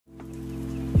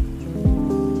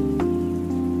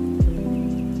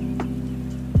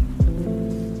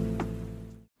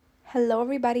Hello,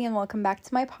 everybody, and welcome back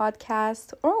to my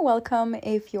podcast, or welcome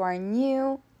if you are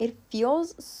new. It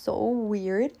feels so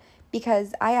weird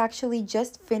because I actually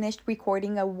just finished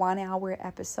recording a 1 hour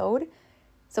episode.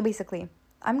 So basically,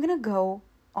 I'm gonna go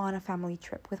on a family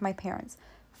trip with my parents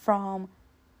from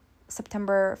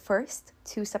September 1st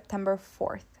to September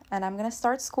 4th, and I'm gonna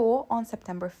start school on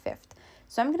September 5th.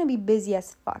 So I'm gonna be busy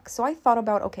as fuck. So I thought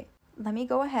about, okay, let me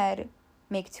go ahead,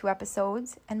 make 2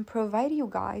 episodes, and provide you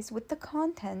guys with the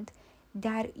content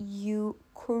that you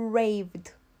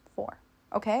craved for.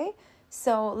 Okay?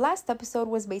 So last episode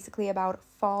was basically about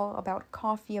fall, about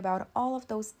coffee, about all of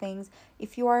those things.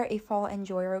 If you are a fall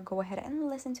enjoyer, go ahead and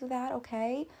listen to that,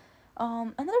 okay?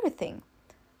 Another thing,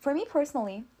 for me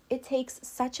personally, it takes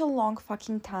such a long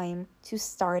fucking time to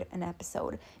start an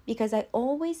episode because I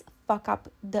always fuck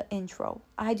up the intro.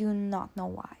 I do not know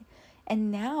why. And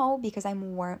now because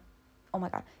oh my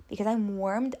god, because I'm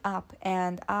warmed up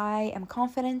and I am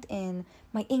confident in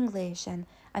my English and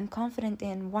I'm confident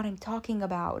in what I'm talking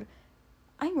about,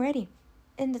 I'm ready.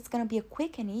 And it's going to be a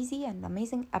quick and easy and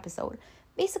amazing episode.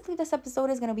 Basically, this episode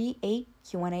is going to be a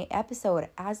Q&A episode,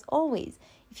 as always.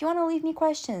 If you want to leave me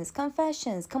questions,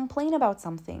 confessions, complain about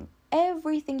something,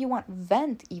 everything you want,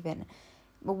 vent even,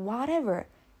 whatever,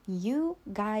 you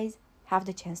guys have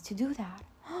the chance to do that.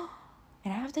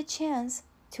 And I have the chance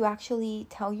to actually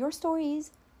tell your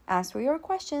stories, answer your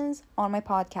questions on my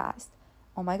podcast.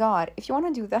 Oh my god, if you want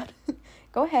to do that,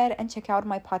 go ahead and check out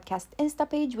my podcast Insta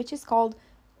page, which is called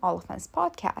All Offense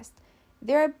Podcast.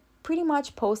 There are pretty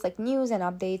much post like news and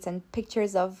updates and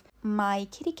pictures of my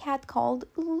kitty cat called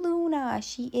Luna.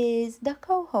 She is the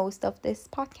co-host of this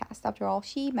podcast. After all,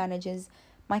 she manages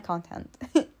my content.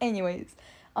 Anyways,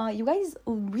 you guys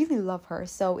really love her.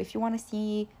 So if you want to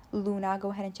see Luna,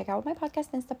 go ahead and check out my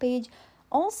podcast Insta page.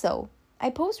 Also, I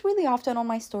post really often on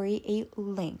my story a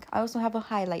link. I also have a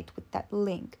highlight with that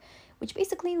link, which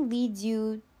basically leads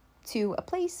you to a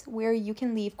place where you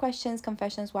can leave questions,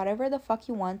 confessions, whatever the fuck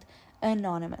you want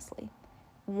anonymously.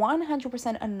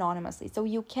 100% anonymously. So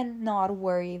you cannot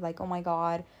worry like, oh my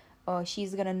god,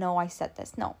 she's gonna know I said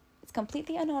this. No, it's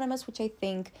completely anonymous, which I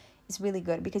think is really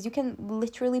good because you can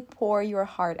literally pour your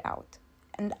heart out.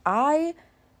 And I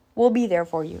will be there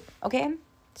for you, okay?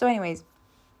 So, anyways,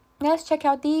 let's check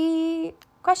out the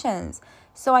questions.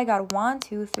 So I got 1,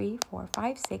 2, 3, 4,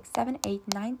 5, 6, 7,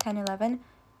 8, 9, 10, 11,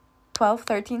 12,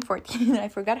 13, 14. I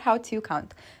forgot how to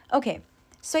count. Okay,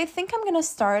 so I think I'm gonna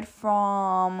start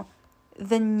from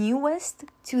the newest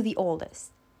to the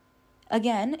oldest.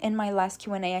 Again, in my last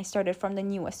Q&A, I started from the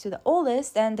newest to the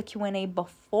oldest, and the Q&A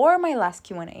before my last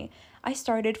Q&A, I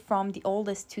started from the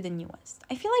oldest to the newest.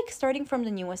 I feel like starting from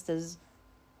the newest is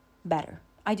better.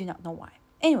 I do not know why.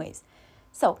 Anyways,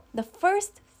 so the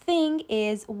first thing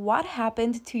is, what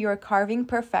happened to your Carving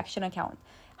Perfection account?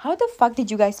 How the fuck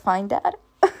did you guys find that?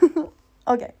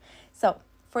 Okay, so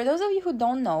for those of you who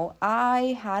don't know,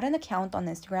 I had an account on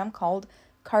Instagram called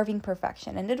Carving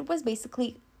Perfection, and it was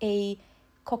basically a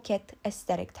coquette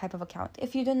aesthetic type of account.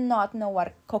 If you do not know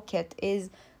what coquette is,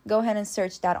 go ahead and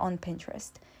search that on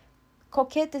Pinterest.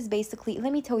 Coquette is basically,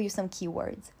 let me tell you some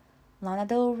keywords: Lana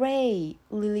Del Rey,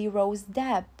 Lily Rose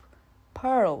Depp,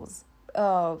 pearls,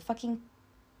 fucking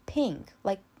pink,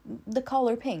 like the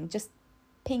color pink, just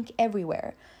pink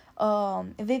everywhere.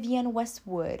 Vivienne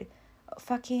Westwood,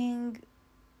 fucking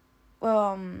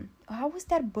how was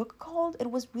that book called? It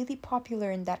was really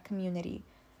popular in that community.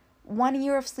 1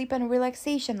 Year of Sleep and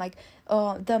Relaxation, like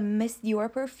the Miss Dior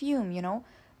perfume, you know,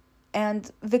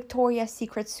 and Victoria's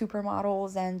Secret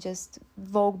supermodels and just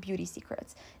Vogue beauty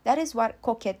secrets. That is what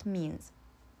coquette means.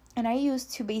 And I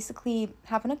used to basically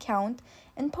have an account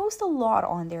and post a lot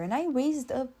on there, and I raised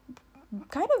a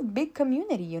kind of big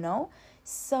community, you know?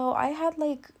 So I had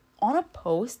like on a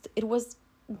post, it was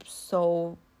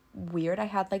so weird. I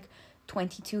had like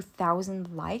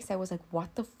 22,000 likes. I was like,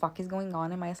 what the fuck is going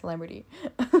on? Am I a celebrity?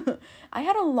 I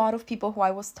had a lot of people who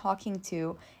I was talking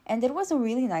to, and it was a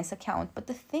really nice account. But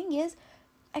the thing is,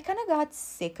 I kind of got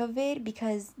sick of it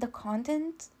because the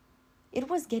content, it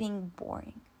was getting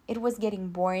boring. It was getting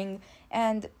boring,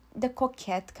 and the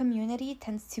coquette community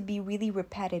tends to be really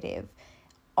repetitive.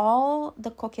 All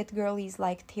the coquette girlies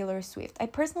like Taylor Swift. I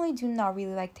personally do not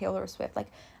really like Taylor Swift. Like,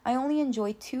 I only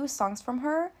enjoy 2 songs from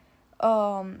her.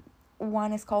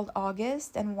 One is called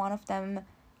August, and one of them,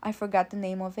 I forgot the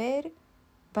name of it,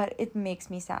 but it makes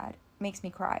me sad, makes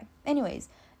me cry. Anyways,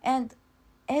 and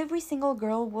every single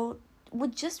girl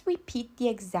would just repeat the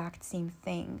exact same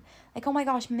thing. Like, oh my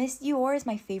gosh, Miss Dior is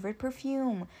my favorite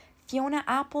perfume. Fiona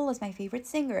Apple is my favorite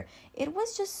singer. It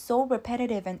was just so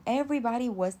repetitive, and everybody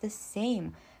was the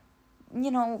same.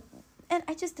 You know, And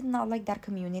I just did not like that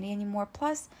community anymore.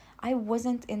 Plus, I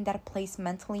wasn't in that place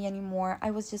mentally anymore.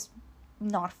 I was just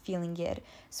not feeling it.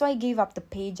 So I gave up the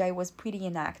page. I was pretty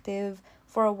inactive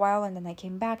for a while, and then I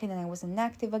came back, and then I was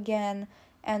inactive again,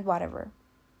 and whatever.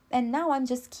 And now I'm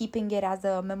just keeping it as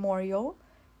a memorial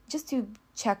just to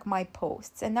check my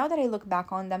posts. And now that I look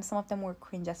back on them, some of them were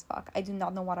cringe as fuck. I do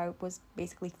not know what I was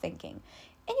basically thinking.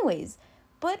 Anyways,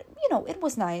 but it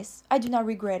was nice. I do not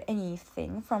regret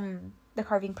anything from the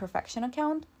Carving Perfection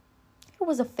account. It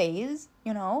was a phase,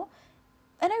 and I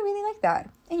really like that.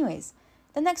 Anyways,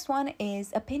 the next one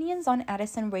is opinions on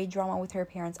Addison Rae drama with her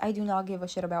parents. I do not give a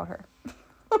shit about her.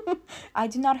 I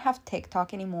do not have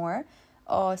TikTok anymore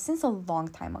since a long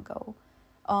time ago.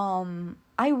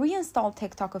 I reinstalled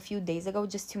TikTok a few days ago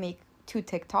just to make two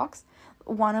TikToks.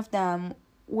 One of them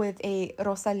with a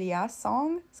Rosalia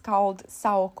song. It's called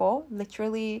Saoko,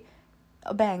 literally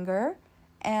a banger.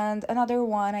 And another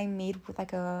one I made with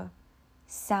like a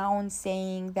sound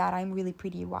saying that I'm really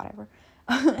pretty, whatever.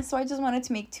 So I just wanted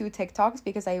to make two TikToks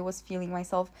because I was feeling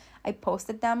myself. I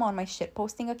posted them on my shit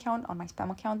posting account, on my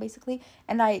spam account basically,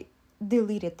 and I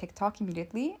deleted TikTok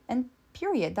immediately, and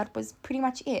period. That was pretty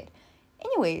much it.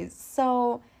 Anyways,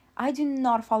 so I do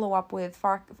not follow up with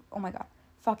oh my god,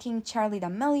 fucking Charlie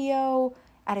D'Amelio,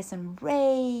 Addison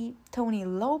Rae, Tony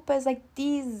Lopez, like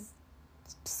these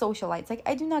socialites. Like,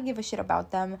 I do not give a shit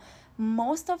about them.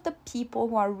 Most of the people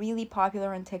who are really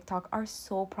popular on TikTok are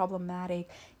so problematic.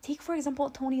 Take, for example,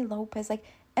 Tony Lopez, like,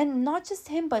 and not just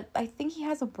him, but I think he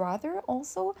has a brother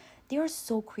also. They are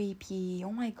so creepy.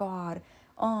 Oh my god.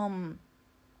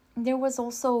 There was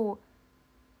also,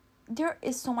 there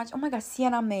is so much. Oh my god,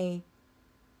 Sienna May.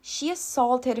 She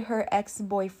assaulted her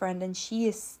ex-boyfriend and she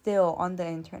is still on the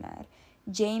internet.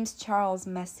 James Charles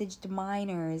messaged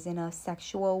minors in a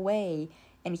sexual way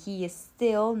and he is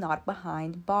still not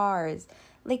behind bars.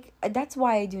 Like, that's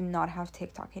why I do not have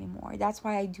TikTok anymore. That's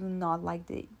why I do not like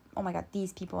oh my god,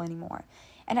 these people anymore.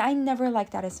 And I never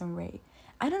liked Addison Rae.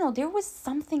 I don't know, there was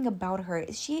something about her.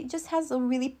 She just has a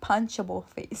really punchable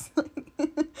face.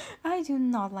 I do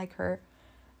not like her.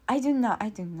 I do not.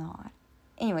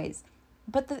 Anyways,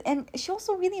 and she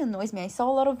also really annoys me. I saw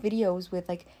a lot of videos with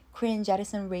like cringe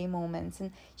Addison Rae moments,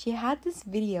 and she had this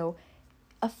video.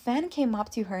 A fan came up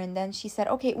to her and then she said,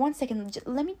 "Okay, 1 second,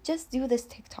 let me just do this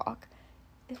TikTok."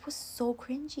 It was so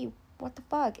cringy. What the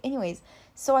fuck? Anyways,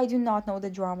 so I do not know the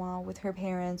drama with her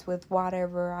parents, with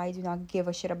whatever. I do not give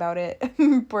a shit about it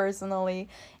personally,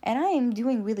 and I am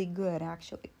doing really good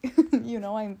actually.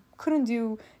 I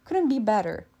couldn't be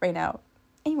better right now.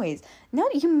 Anyways, now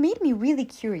you made me really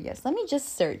curious. Let me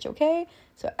just search, okay?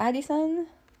 So Addison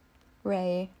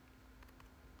Rae.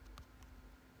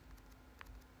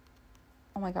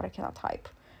 Oh my god, I cannot type.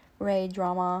 Rae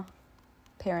drama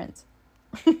parents.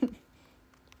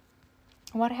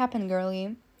 What happened,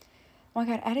 girly? Oh my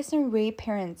god, Addison Rae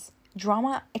parents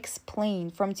drama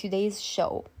explained from today's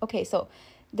show. Okay, so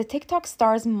the TikTok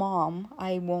star's mom,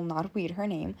 I will not read her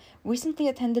name, recently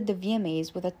attended the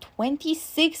VMAs with a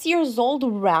 26 years old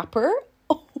rapper.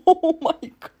 Oh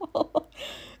my god.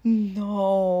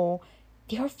 No.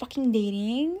 They are fucking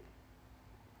dating?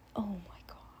 Oh my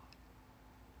god.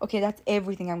 Okay, that's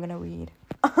everything I'm gonna read.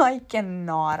 I do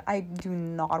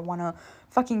not wanna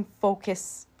fucking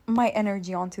focus my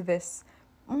energy onto this.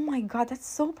 Oh my god, that's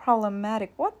so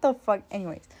problematic. What the fuck?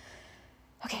 Anyways.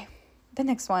 Okay, the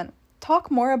next one.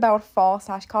 Talk more about fall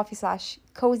 / coffee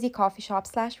 / cozy coffee shop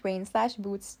 / rain /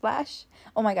 boots /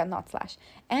 oh my god, not slash.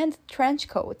 And trench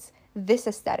coats. This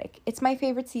aesthetic. It's my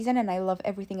favorite season and I love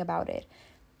everything about it.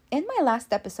 In my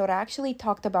last episode, I actually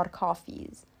talked about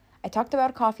coffees. I talked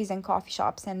about coffees and coffee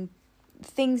shops and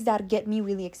things that get me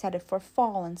really excited for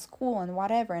fall and school and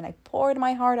whatever. And I poured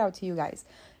my heart out to you guys.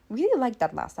 Really liked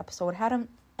that last episode. It had an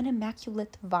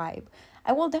immaculate vibe.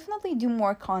 I will definitely do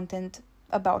more content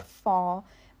about fall,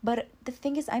 but the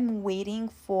thing is I'm waiting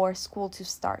for school to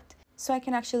start so I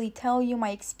can actually tell you my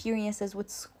experiences with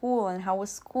school and how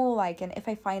was school like and if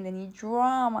I find any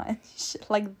drama and shit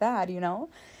like that,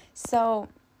 So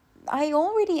I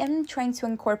already am trying to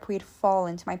incorporate fall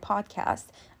into my podcast.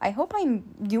 I hope I'm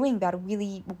doing that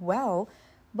really well.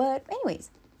 But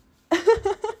anyways,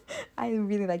 I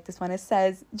really like this one. It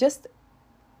says, just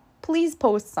please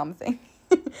post something.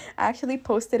 I actually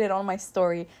posted it on my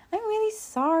story. I'm really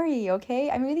sorry,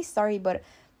 okay? I'm really sorry, but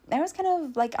I was kind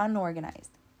of like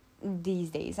unorganized these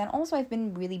days. And also I've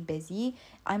been really busy.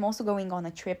 I'm also going on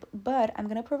a trip, but I'm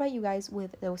gonna provide you guys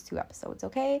with those 2 episodes,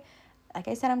 okay? Like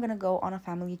I said, I'm gonna go on a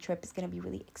family trip. It's gonna be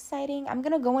really exciting. I'm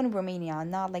gonna go in Romania,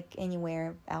 not like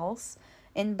anywhere else.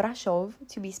 In Brașov,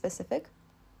 to be specific.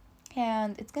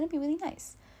 And it's gonna be really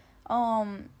nice.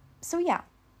 So yeah,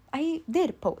 I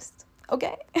did post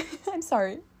Okay? I'm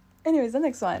sorry. Anyways, the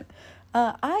next one.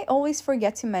 I always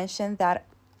forget to mention that.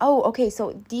 Oh, okay.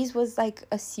 So these was like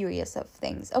a series of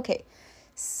things. Okay.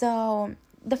 So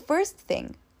the first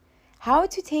thing, how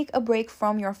to take a break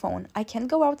from your phone. I can't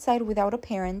go outside without a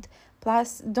parent.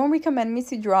 Plus, don't recommend me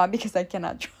to draw because I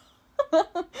cannot draw.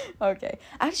 Okay.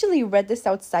 I actually read this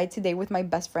outside today with my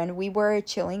best friend. We were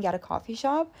chilling at a coffee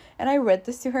shop and I read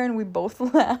this to her and we both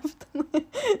laughed.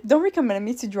 Don't recommend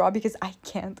me to draw because I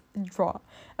can't draw.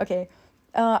 Okay.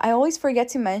 I always forget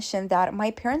to mention that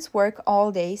my parents work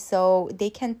all day, so they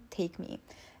can take me.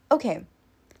 Okay.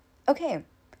 Okay.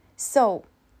 So,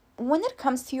 when it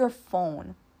comes to your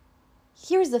phone,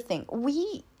 here's the thing.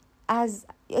 We, as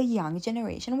a young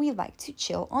generation, we like to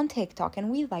chill on TikTok and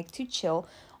we like to chill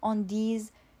on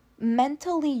these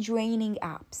mentally draining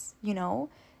apps,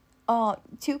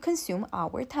 to consume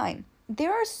our time.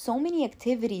 There are so many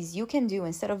activities you can do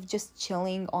instead of just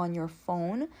chilling on your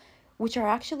phone, which are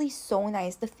actually so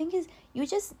nice. The thing is, you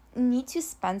just need to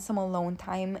spend some alone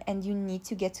time and you need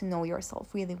to get to know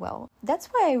yourself really well. That's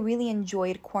why I really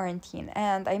enjoyed quarantine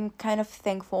and I'm kind of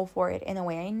thankful for it in a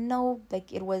way. I know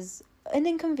like it was an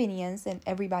inconvenience in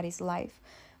everybody's life,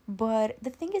 but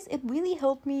the thing is, it really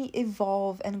helped me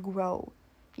evolve and grow,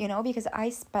 because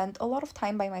I spent a lot of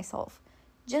time by myself,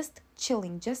 just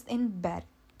chilling, just in bed,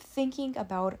 thinking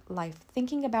about life,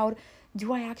 thinking about,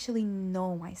 do I actually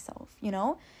know myself?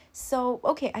 So,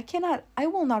 okay, I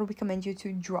will not recommend you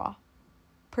to draw.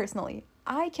 Personally,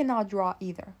 I cannot draw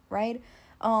either, right?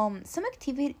 Some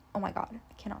activity, oh my god,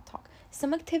 I cannot talk.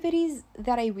 Some activities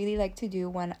that I really like to do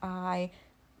when I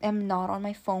am not on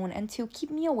my phone and to keep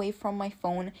me away from my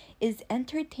phone is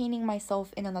entertaining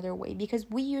myself in another way, because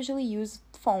we usually use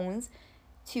phones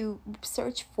to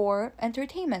search for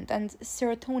entertainment and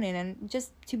serotonin and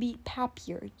just to be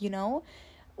happier.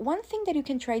 One thing that you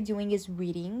can try doing is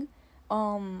reading.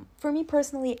 For me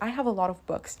personally, I have a lot of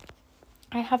books.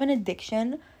 I have an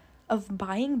addiction of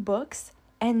buying books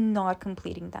and not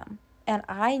completing them. And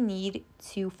I need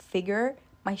to figure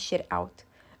my shit out.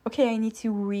 Okay, I need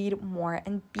to read more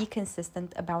and be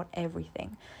consistent about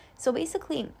everything. So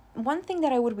basically, one thing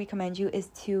that I would recommend you is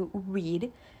to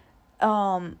read.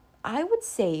 I would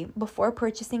say before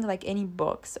purchasing like any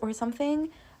books or something,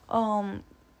 um,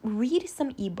 read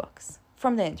some ebooks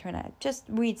from the internet. Just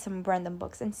read some random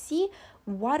books and see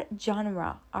what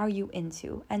genre are you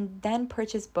into, and then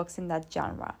purchase books in that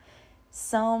genre.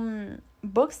 Some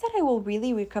books that I will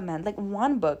really recommend, like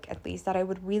one book at least that I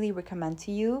would really recommend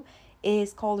to you,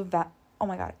 is called oh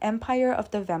my god, Empire of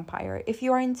the Vampire. If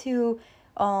you are into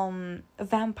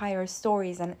vampire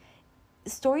stories and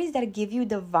stories that give you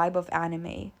the vibe of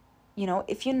anime.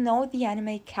 If you know the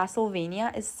anime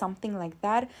Castlevania is something like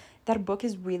that, that book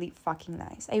is really fucking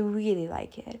nice. I really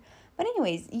like it. But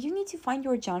anyways, you need to find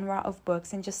your genre of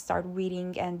books and just start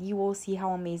reading and you will see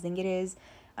how amazing it is.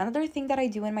 Another thing that I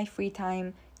do in my free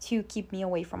time to keep me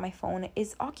away from my phone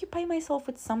is occupy myself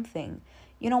with something.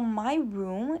 My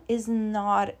room is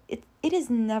not it is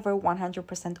never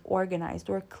 100% organized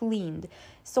or cleaned.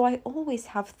 So I always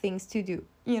have things to do.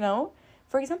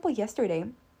 For example, yesterday,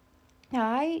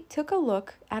 I took a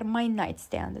look at my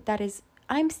nightstand that is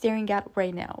I'm staring at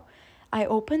right now. I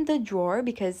opened the drawer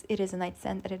because it is a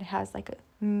nightstand and it has like a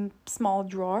small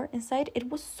drawer inside. It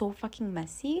was so fucking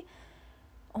messy.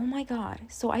 Oh my god.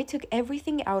 So I took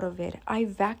everything out of it. I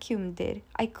vacuumed it.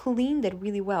 I cleaned it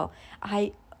really well.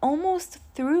 I almost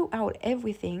threw out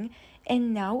everything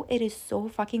and now it is so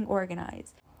fucking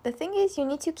organized. The thing is, you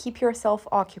need to keep yourself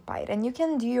occupied and you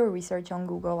can do your research on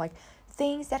Google, like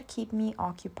things that keep me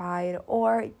occupied,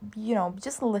 or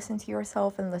just listen to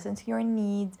yourself and listen to your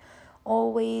needs.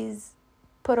 Always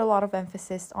put a lot of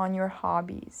emphasis on your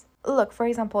hobbies. Look, for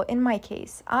example, in my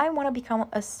case, I want to become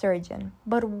a surgeon,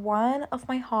 but one of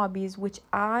my hobbies, which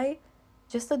I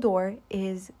just adore,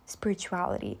 is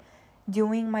spirituality.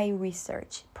 Doing my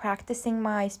research, practicing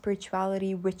my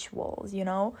spirituality rituals,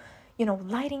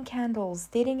 lighting candles,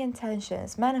 stating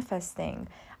intentions, manifesting.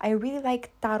 I really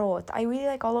like tarot. I really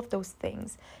like all of those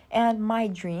things. And my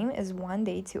dream is one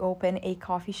day to open a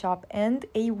coffee shop and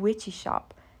a witchy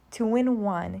shop, two in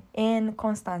one, in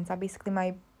Constanza, basically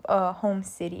my home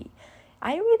city.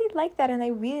 I really like that and I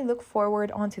really look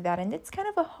forward onto that, and it's kind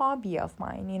of a hobby of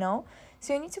mine.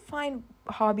 So you need to find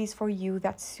hobbies for you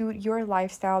that suit your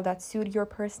lifestyle, that suit your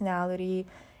personality,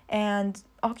 and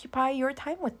occupy your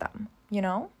time with them.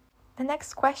 The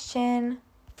next question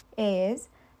is,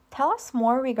 tell us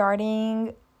more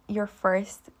regarding your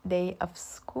first day of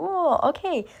school.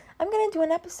 Okay, I'm gonna do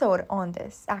an episode on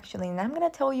this actually, and I'm gonna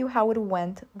tell you how it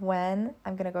went when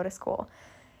I'm gonna go to school.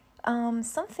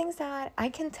 Some things that I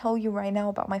can tell you right now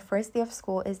about my first day of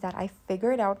school is that I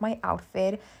figured out my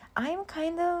outfit. I'm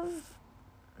kind of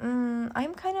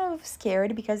I'm kind of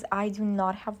scared because I do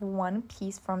not have one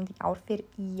piece from the outfit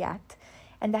yet,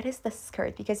 and that is the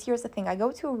skirt. Because here's the thing, I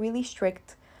go to a really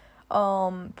strict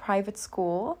private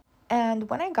school, and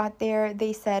when I got there,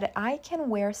 they said I can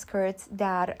wear skirts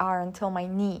that are until my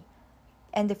knee.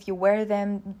 And if you wear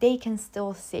them, they can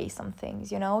still say some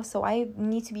things, you know? So I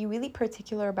need to be really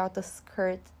particular about the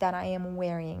skirt that I am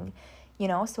wearing, you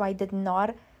know? So I did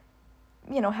not,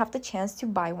 have the chance to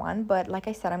buy one. But like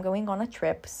I said, I'm going on a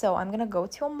trip. So I'm going to go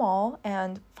to a mall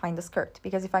and find a skirt.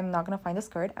 Because if I'm not going to find a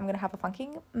skirt, I'm going to have a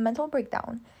fucking mental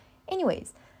breakdown.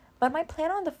 Anyways, but my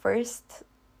plan on the first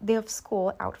day of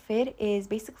school outfit is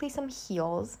basically some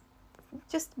heels.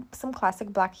 Just some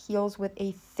classic black heels with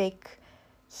a thick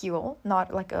heel,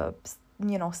 not like a,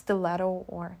 stiletto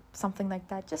or something like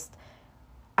that. Just,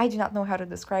 I do not know how to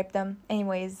describe them.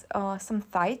 Anyways, some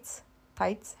tights,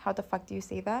 how the fuck do you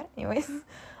say that? Anyways,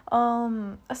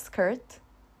 a skirt.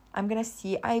 I'm gonna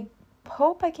see, I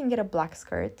hope I can get a black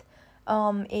skirt,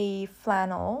 a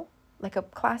flannel, like a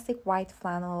classic white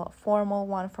flannel, a formal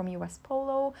one from US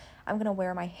Polo. I'm gonna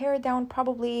wear my hair down,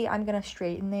 probably I'm gonna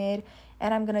straighten it,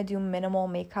 and I'm gonna do minimal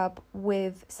makeup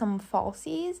with some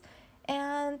falsies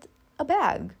and a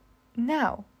bag.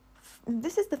 Now,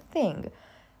 this is the thing.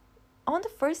 On the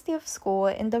first day of school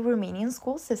in the Romanian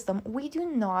school system, we do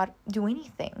not do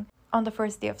anything. On the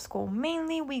first day of school,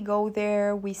 mainly we go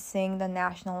there, we sing the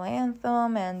national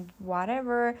anthem and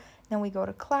whatever, then we go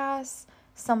to class.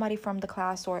 Somebody from the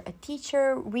class or a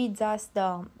teacher reads us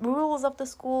the rules of the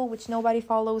school, which nobody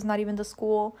follows, not even the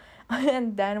school,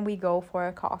 and then we go for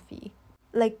a coffee.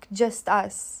 Like just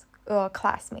us,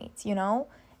 classmates, you know?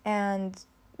 And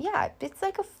yeah, it's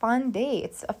like a fun day.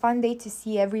 It's a fun day to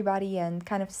see everybody and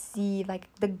kind of see like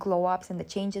the glow ups and the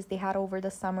changes they had over the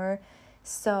summer.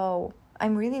 So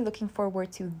I'm really looking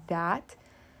forward to that.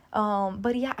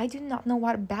 But yeah, I do not know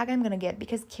what bag I'm gonna get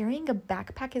because carrying a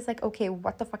backpack is like, okay,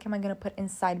 what the fuck am I gonna put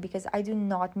inside? Because I do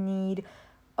not need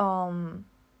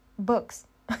books.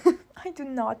 I do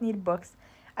not need books.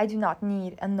 I do not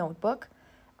need a notebook.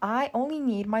 I only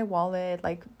need my wallet,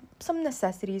 like some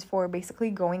necessities for basically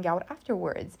going out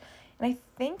afterwards. And I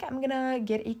think I'm gonna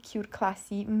get a cute,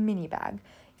 classy mini bag.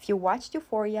 If you watched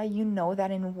Euphoria, you know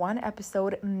that in one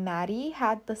episode, Maddie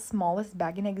had the smallest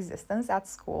bag in existence at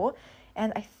school.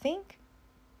 And I think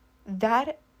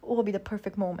that will be the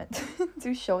perfect moment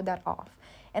to show that off.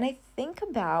 And I think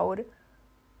about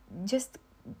just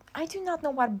I do not know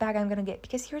what bag I'm gonna get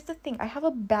because here's the thing, I have a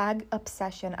bag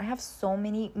obsession. I have so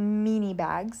many mini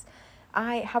bags.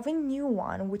 I have a new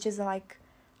one which is like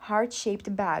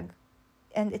heart-shaped bag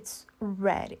and it's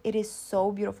red. It is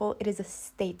so beautiful. It is a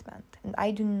statement. And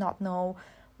I do not know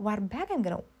what bag I'm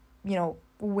gonna,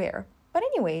 wear. But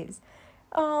anyways,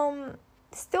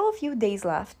 still a few days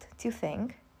left to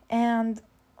think. And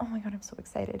oh my god, I'm so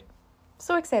excited.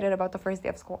 So excited about the first day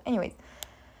of school. Anyways,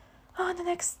 the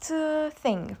next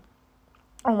thing.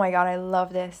 Oh my god, I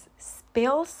love this.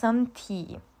 Spill some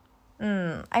tea.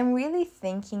 I'm really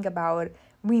thinking about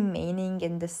remaining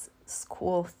in this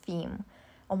school theme.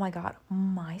 Oh my god,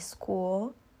 my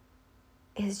school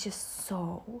is just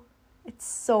it's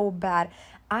so bad.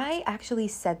 I actually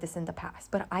said this in the past,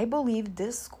 but I believe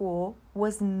this school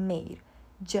was made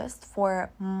just for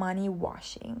money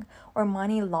washing or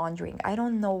money laundering. I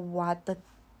don't know what the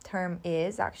term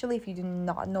is. Actually, if you do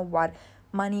not know what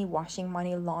money washing,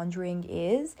 money laundering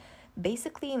is,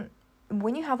 basically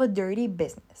when you have a dirty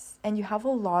business and you have a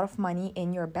lot of money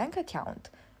in your bank account,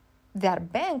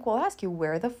 that bank will ask you,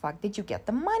 where the fuck did you get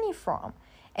the money from?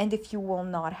 And if you will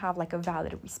not have like a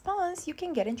valid response, you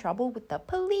can get in trouble with the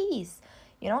police.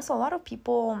 So a lot of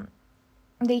people,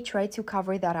 they try to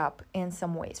cover that up in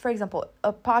some ways. For example,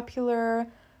 a popular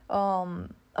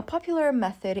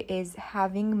method is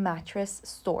having mattress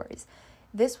stores.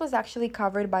 This was actually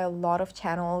covered by a lot of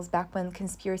channels back when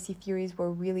conspiracy theories were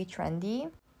really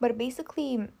trendy. But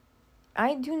basically,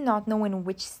 I do not know in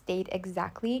which state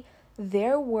exactly,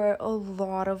 there were a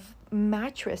lot of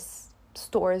mattress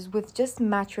stores with just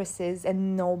mattresses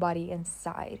and nobody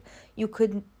inside. You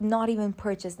could not even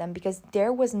purchase them because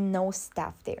there was no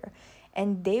staff there.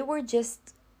 And they were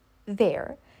just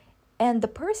there. And the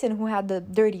person who had the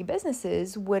dirty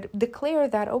businesses would declare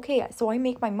that, okay, so I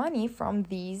make my money from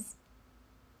these,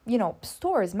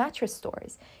 stores, mattress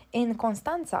stores. In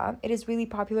Constanța, it is really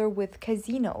popular with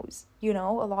casinos. A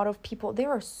lot of people, there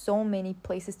are so many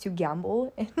places to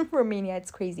gamble in Romania,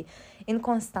 it's crazy. In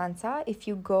Constanța, if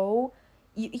you go,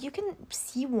 you can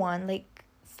see one like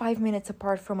 5 minutes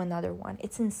apart from another one.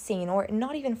 It's insane. Or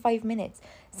not even 5 minutes.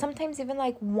 Sometimes even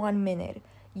like 1 minute.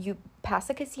 You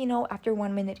pass a casino, after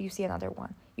 1 minute you see another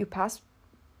one. You pass,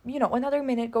 another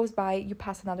minute goes by, you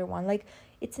pass another one. Like,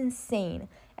 it's insane.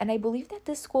 And I believe that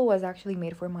this school was actually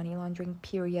made for money laundering,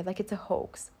 period. Like, it's a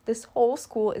hoax. This whole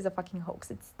school is a fucking hoax.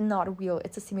 It's not real.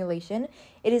 It's a simulation.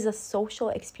 It is a social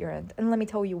experiment. And let me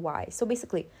tell you why. So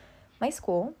basically, my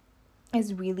school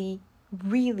is really,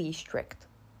 really strict.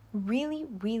 Really,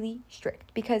 really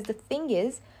strict. Because the thing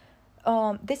is,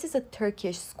 this is a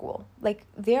Turkish school. Like,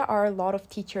 there are a lot of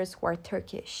teachers who are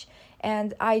Turkish.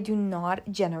 And I do not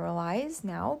generalize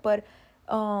now, but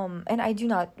and I do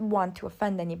not want to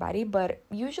offend anybody, but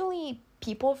usually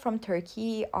people from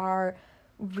Turkey are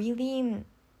really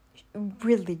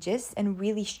religious and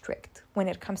really strict when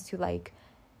it comes to like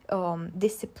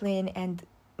discipline and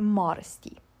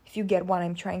modesty, if you get what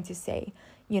I'm trying to say,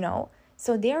 you know.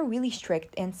 So they are really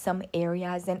strict in some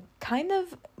areas, and kind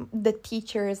of the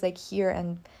teachers like here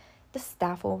and the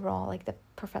staff overall, like the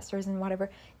professors and whatever,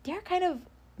 they're kind of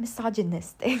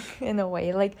misogynistic in a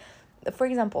way. Like, for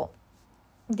example,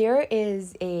 there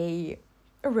is a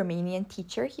Romanian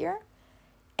teacher here,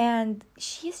 and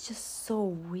she's just so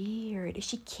weird.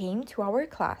 She came to our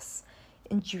class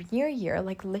in junior year,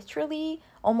 like literally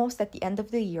almost at the end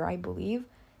of the year, I believe,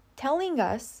 telling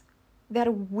us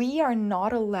that we are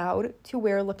not allowed to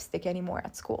wear lipstick anymore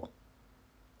at school.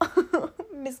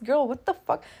 Miss Girl, what the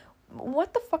fuck?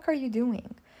 What the fuck are you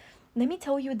doing? Let me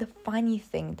tell you the funny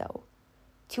thing though.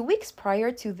 2 weeks prior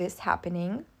to this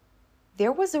happening,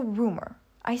 there was a rumor.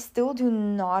 I still do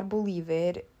not believe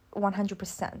it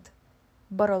 100%,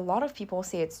 but a lot of people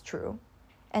say it's true.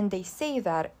 And they say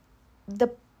that the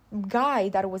guy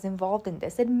that was involved in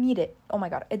this admitted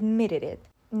it.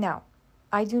 Now,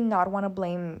 I do not want to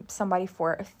blame somebody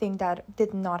for a thing that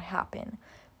did not happen,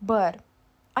 but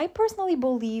I personally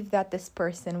believe that this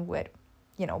person would,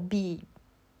 be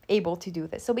able to do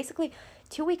this. So basically,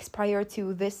 2 weeks prior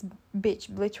to this bitch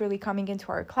literally coming into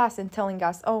our class and telling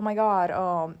us, oh my god,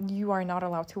 you are not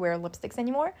allowed to wear lipsticks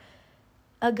anymore,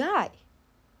 a guy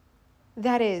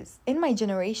that is in my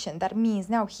generation, that means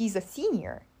now he's a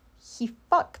senior, he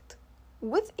fucked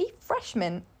with a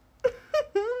freshman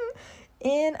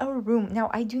in a room.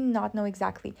 Now, I do not know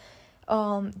exactly.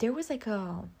 There was like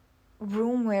a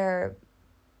room where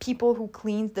people who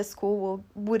cleaned the school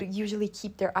would usually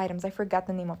keep their items. I forgot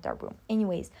the name of that room.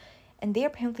 Anyways, and they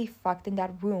apparently fucked in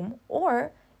that room,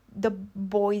 or the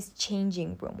boys'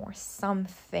 changing room, or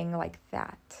something like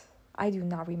that. I do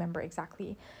not remember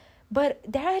exactly. But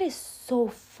that is so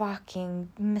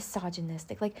fucking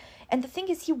misogynistic. Like, and the thing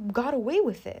is, he got away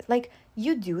with it. Like,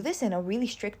 you do this in a really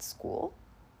strict school,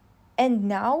 and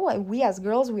now we as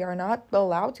girls, we are not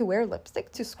allowed to wear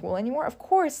lipstick to school anymore. Of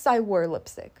course I wore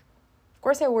lipstick. Of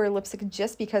course I wore lipstick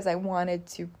just because I wanted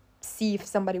to see if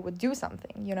somebody would do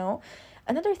something, you know?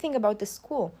 Another thing about this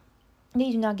school,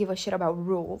 they do not give a shit about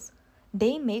rules.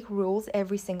 They make rules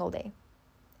every single day.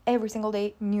 Every single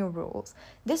day, new rules.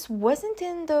 This wasn't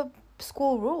in the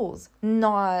school rules,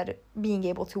 not being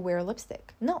able to wear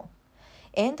lipstick. No.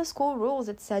 In the school rules,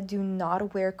 it said do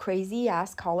not wear crazy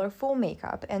ass colorful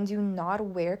makeup and do not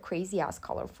wear crazy ass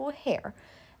colorful hair.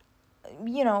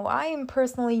 You know, I am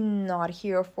personally not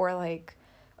here for like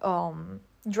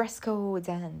dress codes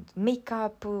and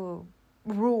makeup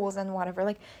rules and whatever.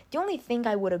 Like, the only thing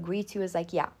I would agree to is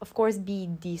like, yeah, of course, be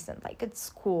decent. Like, it's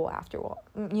school after all.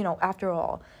 After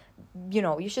all,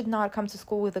 you should not come to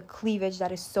school with a cleavage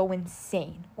that is so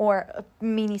insane, or a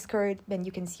mini skirt and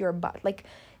you can see your butt. Like,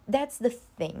 that's the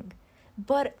thing.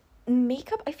 But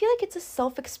makeup, I feel like it's a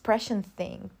self-expression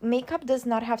thing. Makeup does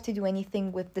not have to do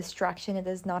anything with distraction. It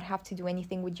does not have to do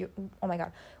anything with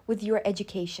with your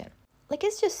education. Like,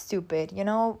 it's just stupid,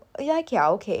 like, yeah,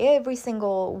 okay, every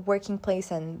single working place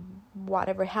and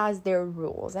whatever has their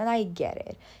rules, and I get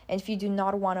it. And if you do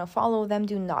not want to follow them,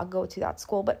 do not go to that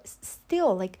school. But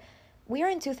still, like, we are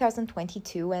in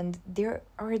 2022 and there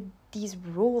are these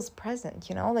rules present,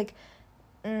 like,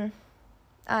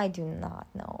 I do not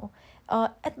know.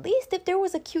 At least if there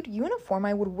was a cute uniform,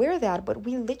 I would wear that. But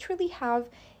we literally have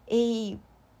a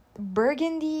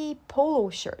burgundy polo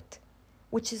shirt,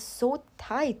 which is so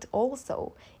tight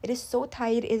also. It is so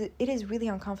tight. It is really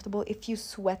uncomfortable. If you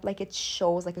sweat, like, it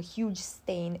shows like a huge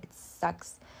stain. It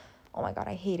sucks. Oh my god,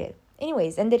 I hate it.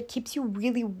 Anyways, and it keeps you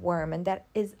really warm, and that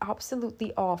is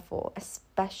absolutely awful,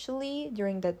 especially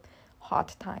during the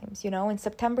hot times, In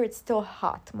September, it's still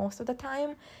hot most of the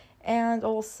time. And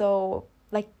also,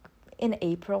 like, in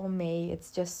April, May,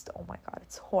 it's just, oh my god,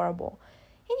 it's horrible.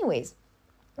 Anyways,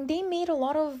 they made a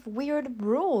lot of weird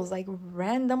rules, like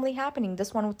randomly happening.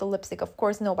 This one with the lipstick, of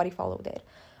course, nobody followed it.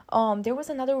 There was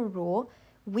another rule.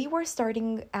 We were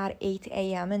starting at 8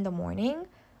 a.m. in the morning,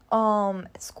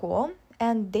 at school,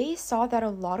 and they saw that a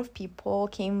lot of people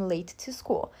came late to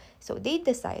school. So they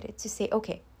decided to say,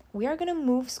 okay, we are gonna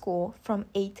move school from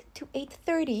 8 to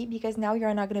 8:30 because now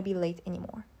you're not gonna be late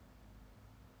anymore.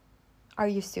 Are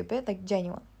you stupid? Like,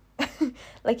 genuine.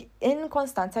 Like in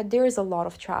Constanza, there is a lot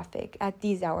of traffic at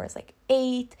these hours, like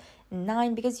 8,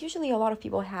 9, because usually a lot of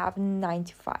people have 9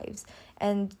 to 5s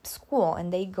and school,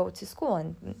 and they go to school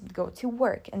and go to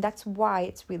work, and that's why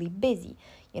it's really busy,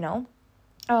 you know?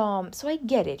 So I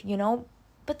get it, you know?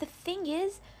 But the thing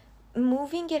is,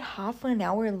 moving it half an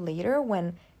hour later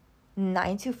when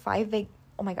 9 to 5, like,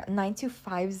 oh my God, 9 to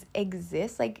 5s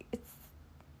exist, like, it's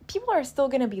people are still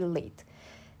gonna be late.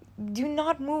 Do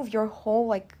not move your whole,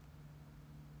 like,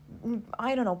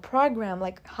 I don't know, program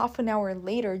like half an hour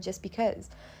later just because.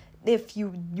 If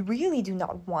you really do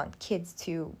not want kids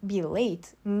to be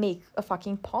late, make a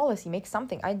fucking policy, make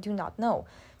something. I do not know.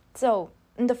 So,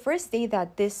 in the first day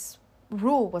that this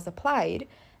rule was applied,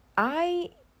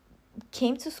 I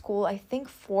came to school, I think,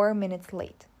 4 minutes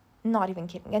late. Not even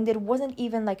kidding. And it wasn't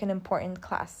even like an important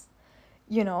class,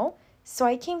 you know? So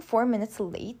I came 4 minutes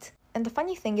late. And the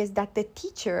funny thing is that the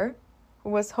teacher who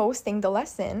was hosting the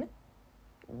lesson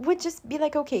would just be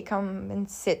like, okay, come and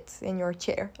sit in your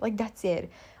chair. Like, that's it.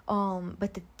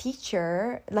 But the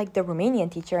teacher, like the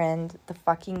Romanian teacher and the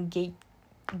fucking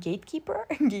gatekeeper,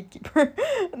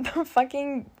 the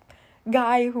fucking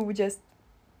guy who just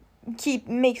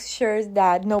makes sure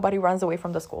that nobody runs away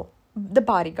from the school. The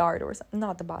bodyguard or something,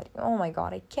 not the body. Oh my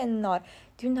God, I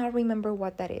do not remember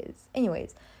what that is.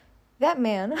 Anyways, that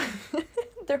man,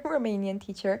 the Romanian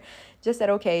teacher, just said,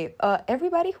 okay,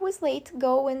 everybody who is late,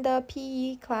 go in the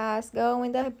PE class,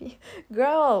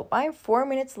 Girl, I'm 4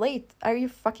 minutes late. Are you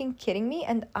fucking kidding me?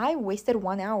 And I wasted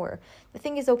 1 hour. The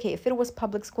thing is, okay, if it was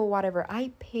public school, whatever,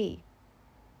 I pay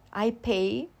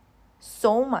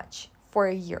so much for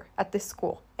a year at this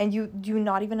school. And you do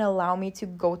not even allow me to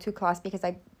go to class because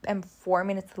I am 4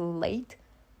 minutes late?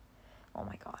 Oh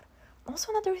my God.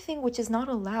 Also, another thing which is not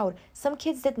allowed, some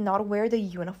kids did not wear the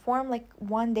uniform like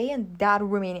one day, and that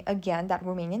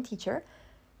Romanian teacher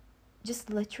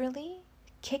just literally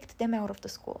kicked them out of the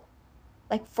school,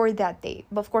 like for that day.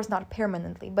 But of course not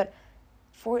permanently, but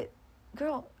for,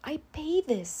 girl, I paid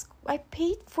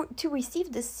for to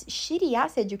receive this shitty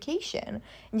ass education,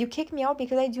 and you kick me out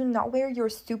because I do not wear your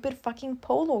stupid fucking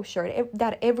polo shirt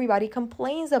that everybody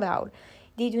complains about.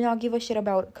 They do not give a shit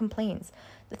about complaints.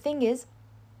 The thing is,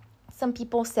 some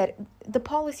people said the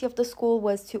policy of the school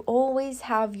was to always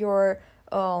have your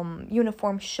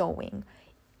uniform showing.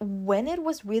 When it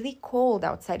was really cold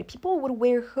outside, people would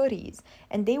wear hoodies,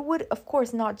 and they would, of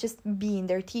course, not just be in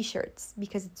their t-shirts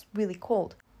because it's really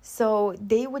cold. So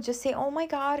they would just say, oh my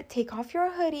God, take off your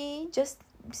hoodie, just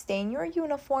stay in your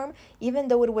uniform, even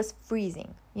though it was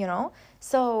freezing, you know?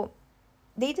 So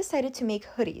they decided to make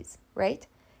hoodies, right?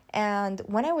 And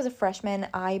when I was a freshman,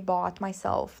 I bought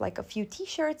myself like a few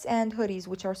t-shirts and hoodies,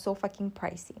 which are so fucking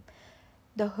pricey.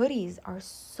 The hoodies are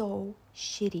so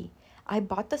shitty. I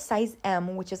bought the size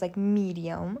M, which is like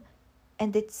medium,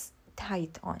 and it's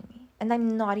tight on me. And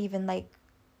I'm not even like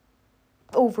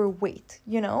overweight,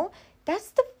 you know?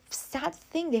 That's the sad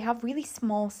thing. They have really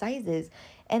small sizes.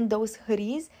 And those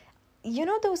hoodies, you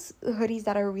know, those hoodies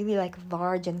that are really like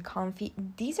large and comfy,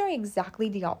 these are exactly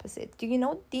the opposite. Do you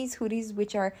know these hoodies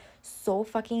which are so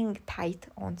fucking tight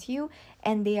onto you,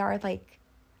 and they are like,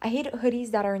 I hate hoodies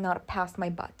that are not past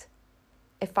my butt.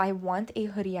 If I want a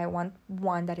hoodie, I want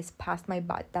one that is past my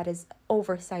butt, that is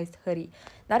oversized hoodie,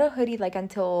 not a hoodie like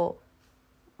until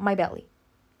my belly.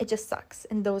 It just sucks,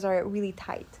 and those are really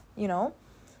tight, you know?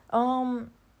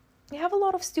 We have a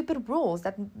lot of stupid rules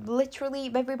that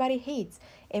literally everybody hates.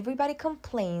 Everybody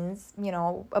complains, you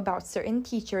know, about certain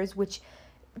teachers, which,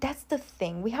 that's the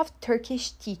thing. We have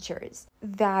Turkish teachers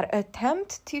that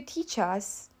attempt to teach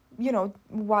us, you know,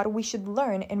 what we should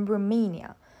learn in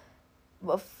Romania.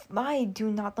 I do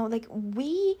not know. Like,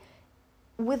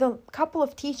 with a couple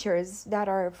of teachers that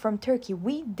are from Turkey,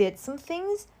 we did some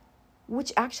things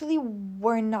which actually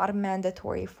were not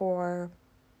mandatory for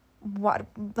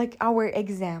like our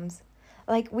exams.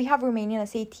 Like, we have Romanian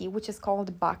SAT, which is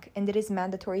called BAC, and it is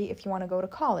mandatory if you want to go to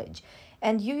college.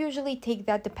 And you usually take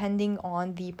that depending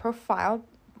on the profile,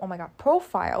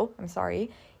 I'm sorry,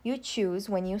 you choose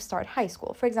when you start high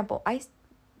school. For example, I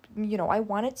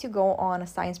wanted to go on a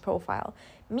science profile,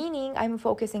 meaning I'm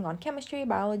focusing on chemistry,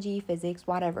 biology, physics,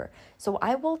 whatever. So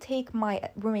I will take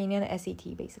my Romanian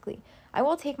SAT, basically. I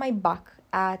will take my BAC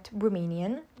at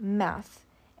Romanian, math,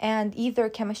 and either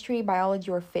chemistry,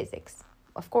 biology, or physics.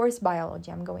 Of course,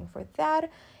 biology, I'm going for that.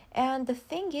 And the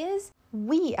thing is,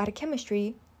 we at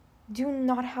chemistry do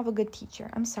not have a good teacher.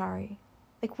 I'm sorry.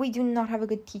 Like, we do not have a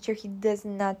good teacher. He does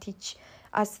not teach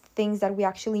us things that we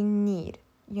actually need,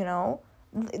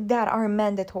 that are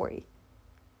mandatory.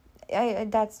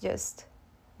 That's just,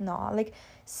 no. Like,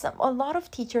 a lot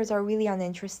of teachers are really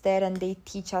uninterested, and they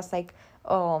teach us, like,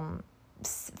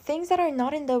 things that are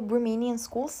not in the Romanian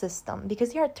school system,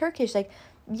 because you are Turkish. Like,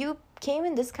 you came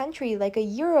in this country like a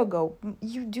year ago.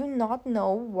 You do not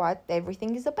know what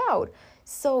everything is about.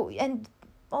 So, and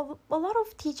a lot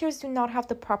of teachers do not have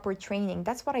the proper training.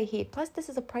 That's what I hate. Plus, this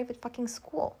is a private fucking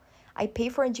school. I pay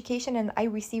for education and I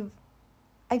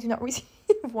do not receive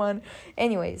one.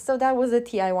 Anyway, so that was the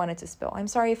tea I wanted to spill. I'm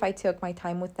sorry if I took my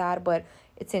time with that, but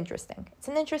it's interesting. It's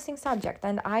an interesting subject,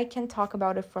 and I can talk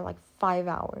about it for like 5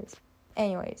 hours.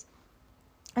 Anyways,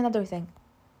 another thing.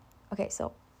 Okay,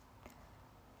 so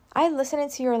I listened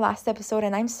to your last episode,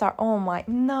 and I'm sorry. Oh my,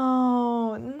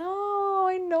 no,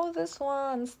 I know this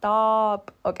one.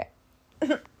 Stop. Okay.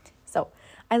 So,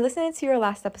 I listened to your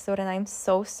last episode, and I'm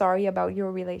so sorry about your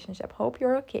relationship. Hope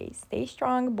you're okay. Stay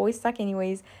strong. Boys suck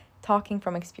anyways. Talking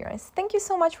from experience. Thank you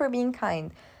so much for being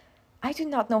kind. I do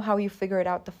not know how you figured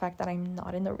out the fact that I'm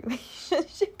not in a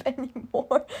relationship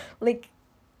anymore. Like,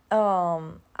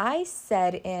 I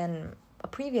said in a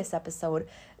previous episode,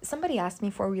 somebody asked me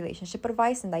for relationship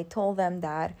advice, and I told them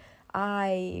that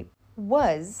I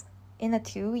was in a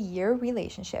 2-year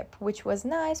relationship, which was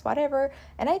nice, whatever.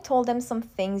 And I told them some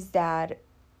things that,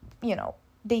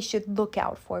 they should look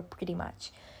out for pretty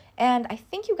much. And I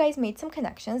think you guys made some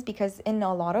connections, because in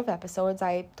a lot of episodes,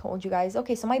 I told you guys,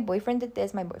 okay, so my boyfriend did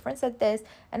this, my boyfriend said this,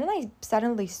 and then I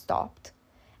suddenly stopped.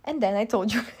 And then I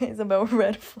told you guys about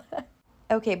red flag.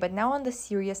 Okay, but now on the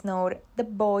serious note, the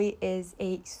boy is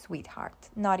a sweetheart.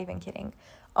 Not even kidding.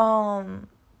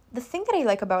 The thing that I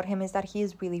like about him is that he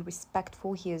is really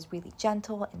respectful, he is really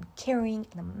gentle and caring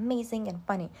and amazing and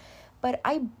funny. But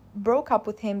I broke up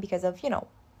with him because of,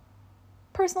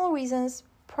 personal reasons,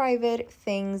 private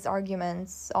things,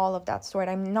 arguments, all of that sort.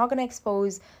 I'm not going to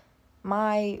expose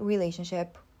my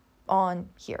relationship on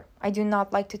here. I do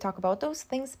not like to talk about those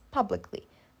things publicly.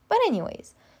 But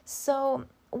anyways, so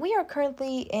we are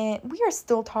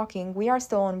still talking. We are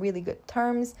still on really good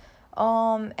terms.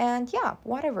 And yeah,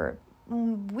 whatever.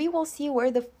 We will see where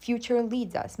the future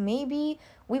leads us. Maybe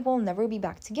we will never be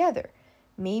back together.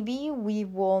 Maybe we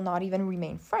will not even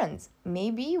remain friends.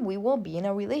 Maybe we will be in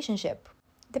a relationship.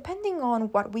 Depending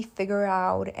on what we figure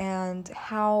out and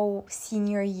how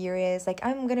senior year is, like,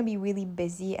 I'm gonna be really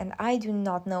busy, and I do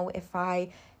not know if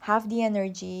I have the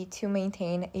energy to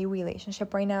maintain a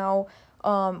relationship right now,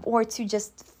 or to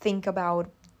just think about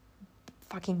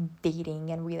fucking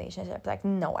dating and relationships. Like,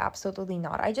 no, absolutely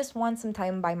not. I just want some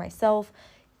time by myself,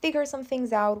 figure some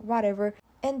things out, whatever.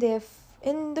 And if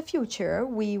in the future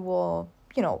we will,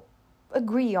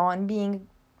 agree on being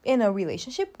in a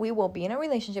relationship, we will be in a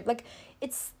relationship. Like,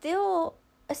 it's still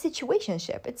a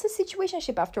situationship. It's a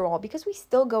situationship after all, because we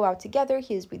still go out together.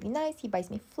 He is really nice. He buys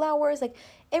me flowers, like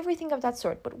everything of that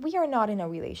sort. But we are not in a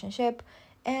relationship.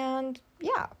 And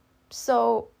yeah,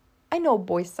 so I know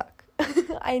boys suck.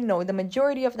 I know the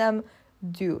majority of them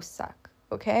do suck,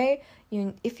 okay?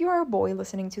 If you are a boy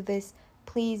listening to this,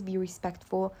 please be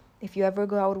respectful. If you ever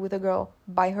go out with a girl,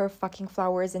 buy her fucking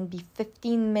flowers and be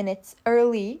 15 minutes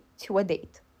early to a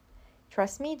date.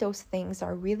 Trust me, those things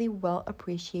are really well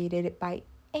appreciated by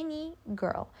any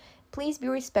girl. Please be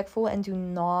respectful and do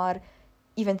not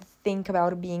even think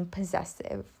about being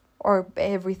possessive or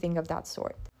everything of that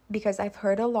sort. Because I've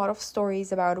heard a lot of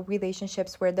stories about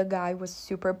relationships where the guy was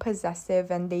super possessive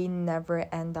and they never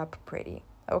end up pretty,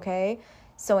 okay?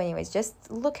 So anyways, just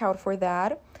look out for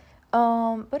that.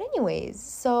 But anyways,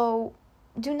 so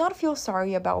do not feel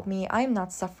sorry about me. I'm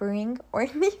not suffering or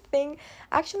anything.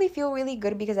 I actually feel really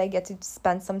good because I get to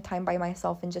spend some time by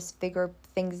myself and just figure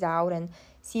things out and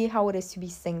see how it is to be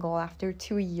single after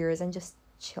 2 years and just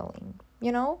chilling,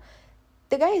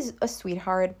 The guy is a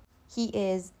sweetheart. He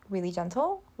is really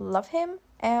gentle. Love him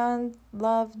and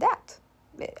love that.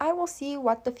 I will see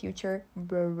what the future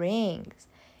brings.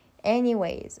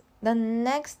 Anyways, the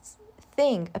next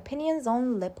thing, opinions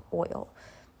on lip oil.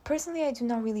 Personally, I do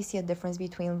not really see a difference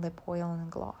between lip oil and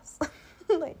gloss.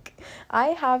 Like, I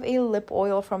have a lip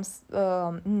oil from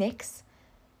NYX,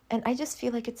 and I just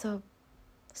feel like it's a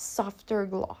softer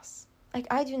gloss. Like,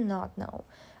 I do not know.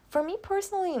 For me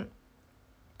personally,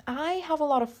 I have a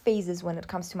lot of phases when it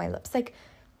comes to my lips. Like,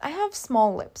 I have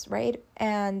small lips, right?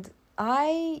 And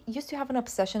I used to have an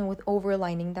obsession with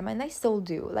overlining them, and I still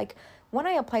do. Like, when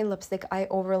I apply lipstick, I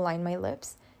overline my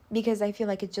lips because I feel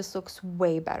like it just looks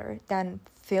way better than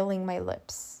filling my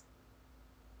lips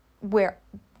where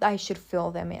I should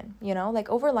fill them in, you know? Like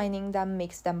overlining them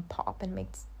makes them pop and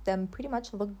makes them pretty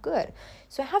much look good.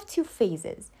 So I have two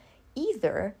phases.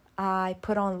 Either I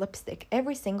put on lipstick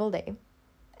every single day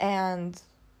and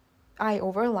I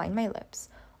overline my lips,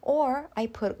 or I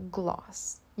put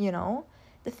gloss, you know?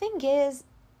 The thing is,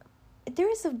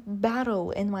 there is a battle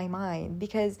in my mind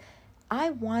because I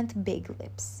want big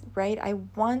lips, right? I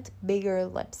want bigger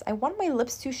lips. I want my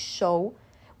lips to show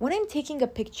when I'm taking a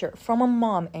picture from a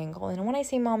mom angle. And when I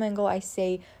say mom angle, I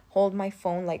say hold my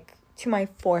phone like to my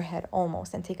forehead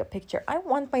almost and take a picture. I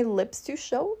want my lips to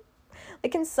show.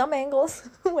 Like in some angles,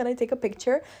 when I take a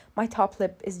picture, my top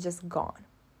lip is just gone.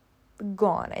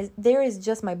 Gone. There is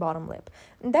just my bottom lip.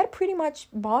 And that pretty much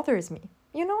bothers me.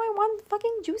 You know, I want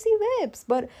fucking juicy lips.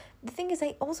 But the thing is,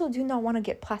 I also do not want to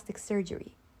get plastic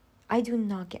surgery. I do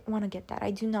not want to get that.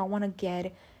 I do not want to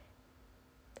get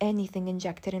anything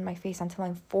injected in my face until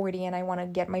I'm 40 and I want to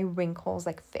get my wrinkles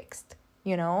like fixed,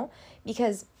 you know?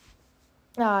 Because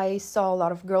I saw a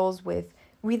lot of girls with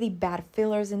really bad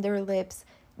fillers in their lips,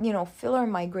 you know, filler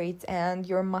migrates and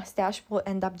your mustache will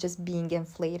end up just being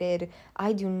inflated.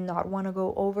 I do not want to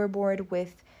go overboard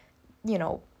with, you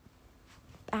know,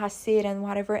 acid and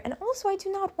whatever. And also, I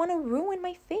do not want to ruin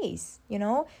my face, you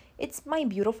know? It's my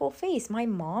beautiful face. My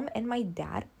mom and my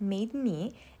dad made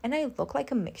me, and I look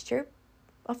like a mixture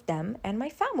of them and my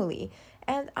family.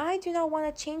 And I do not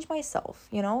want to change myself,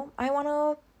 you know? I want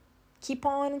to keep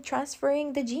on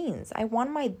transferring the genes. I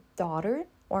want my daughter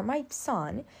or my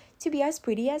son to be as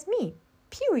pretty as me,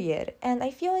 period. And I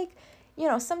feel like, you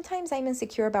know, sometimes I'm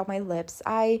insecure about my lips.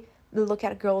 I look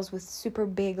at girls with super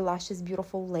big lashes,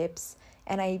 beautiful lips,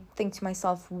 and I think to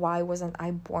myself, why wasn't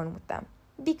I born with them?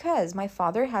 Because my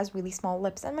father has really small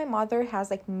lips and my mother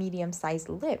has like medium-sized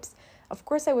lips. Of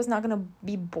course, I was not gonna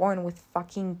be born with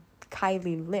fucking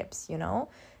Kylie lips, you know?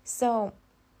 So,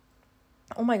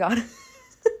 oh my god.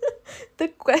 The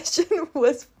question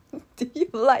was, do you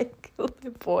like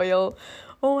lip oil?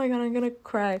 Oh my god, I'm gonna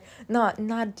cry.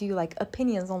 Not do you like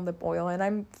opinions on lip oil, and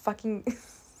I'm fucking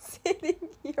sitting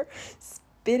here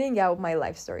spitting out my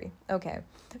life story. Okay.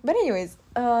 But anyways,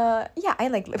 yeah, I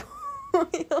like lip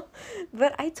oil.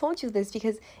 But I told you this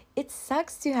because it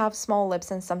sucks to have small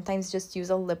lips and sometimes just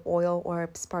use a lip oil or a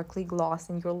sparkly gloss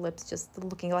and your lips just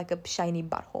looking like a shiny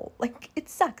butthole. Like, it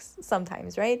sucks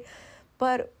sometimes, right?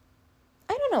 But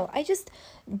I don't know.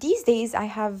 These days, I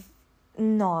have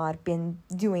not been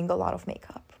doing a lot of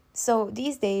makeup. So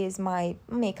these days, my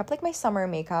makeup, like my summer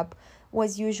makeup,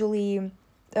 was usually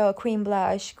cream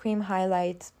blush, cream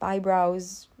highlight,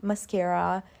 eyebrows,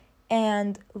 mascara,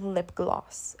 and lip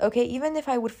gloss. Okay, even if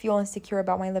I would feel insecure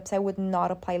about my lips, I would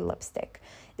not apply lipstick.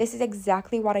 This is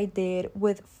exactly what I did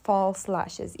with false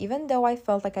lashes. Even though I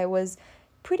felt like I was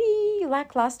pretty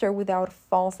lackluster without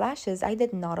false lashes, I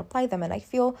did not apply them, and I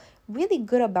feel really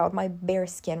good about my bare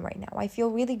skin right now. I feel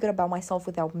really good about myself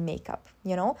without makeup,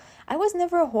 you know? I was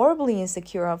never horribly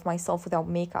insecure of myself without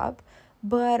makeup,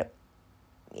 but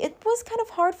it was kind of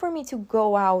hard for me to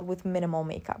go out with minimal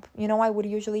makeup. You know, I would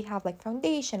usually have like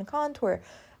foundation, contour.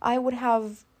 I would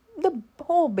have the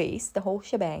whole base, the whole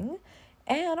shebang,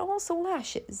 and also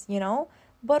lashes, you know?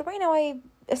 But right now,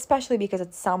 especially because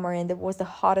it's summer and it was the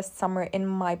hottest summer in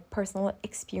my personal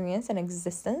experience and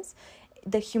existence,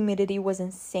 the humidity was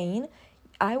insane.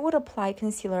 I would apply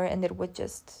concealer and it would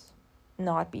just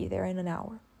not be there in an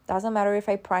hour. Doesn't matter if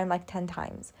I prime like 10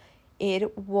 times.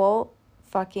 It will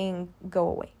fucking go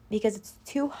away because it's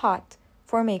too hot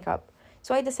for makeup.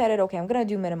 So I decided, okay, I'm gonna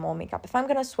do minimal makeup. If I'm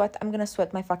gonna sweat, I'm gonna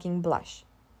sweat my fucking blush.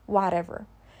 Whatever.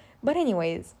 But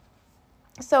anyways,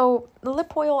 so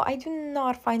lip oil, I do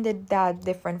not find it that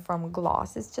different from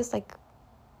gloss. It's just like,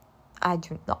 I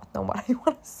do not know what I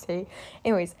want to say.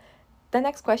 Anyways, the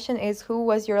next question is, who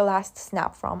was your last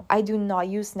snap from? I do not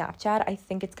use Snapchat. I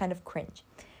think it's kind of cringe.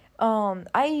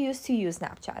 I used to use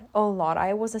Snapchat a lot.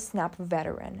 I was a Snap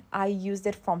veteran. I used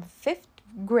it from 5th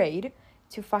grade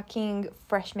to fucking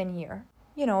freshman year.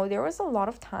 You know, there was a lot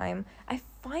of time. I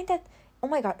find that, oh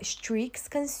my god, streaks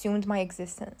consumed my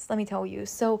existence, let me tell you.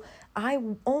 So I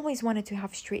always wanted to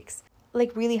have streaks,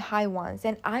 like really high ones.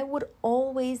 And I would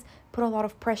always put a lot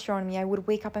of pressure on me. I would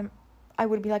wake up and I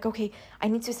would be like, okay, I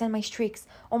need to send my streaks.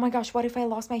 Oh my gosh, what if I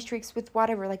lost my streaks with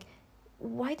whatever? Like,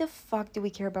 why the fuck do we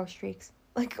care about streaks?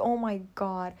 Like, oh my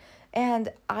god.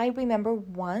 And I remember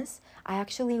once I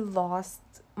actually lost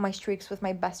my streaks with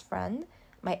my best friend,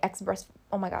 my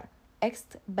oh my god, ex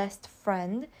best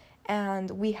friend,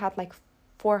 and we had like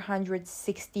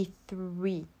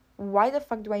 463 why the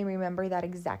fuck do I remember that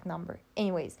exact number?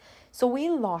 Anyways, so we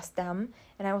lost them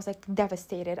and I was like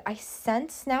devastated. I sent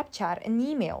Snapchat an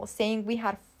email saying we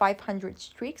had 500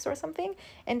 streaks or something,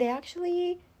 and they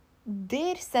actually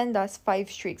did send us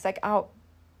 5 streaks. Like, out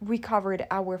recovered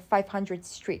our 500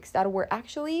 streaks that were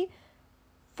actually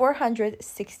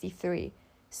 463.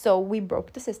 So we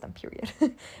broke the system, period.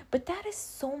 But that is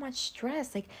so much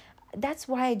stress. Like, that's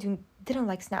why I didn't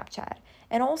like Snapchat.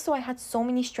 And also, I had so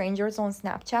many strangers on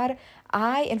Snapchat.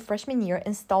 I, in freshman year,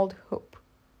 installed Hoop.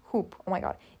 Hoop. Oh my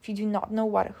god. If you do not know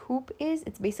what Hoop is,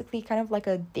 it's basically kind of like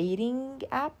a dating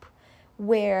app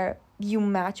where you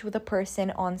match with a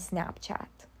person on Snapchat.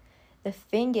 The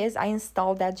thing is, I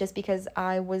installed that just because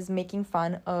I was making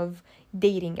fun of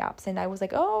dating apps. And I was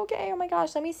like, oh, okay, oh my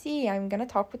gosh, let me see. I'm gonna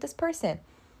talk with this person,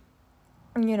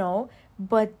 you know?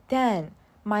 But then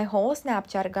my whole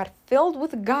Snapchat got filled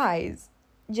with guys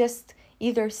just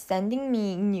either sending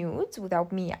me nudes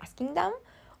without me asking them,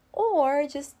 or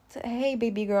just, hey,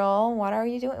 baby girl, what are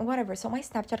you doing? Whatever. So my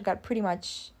Snapchat got pretty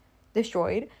much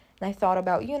destroyed. And I thought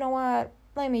about, you know what?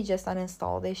 Let me just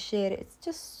uninstall this shit. It's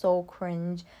just so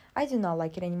cringe. I do not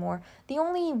like it anymore. The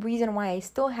only reason why I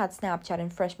still had Snapchat in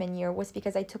freshman year was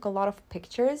because I took a lot of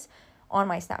pictures on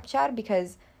my Snapchat,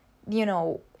 because, you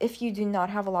know, if you do not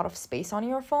have a lot of space on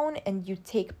your phone and you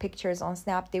take pictures on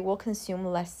Snap, they will consume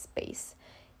less space,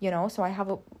 you know? So I have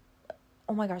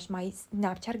oh my gosh, my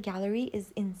Snapchat gallery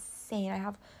is insane. I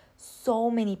have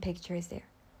so many pictures there.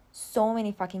 So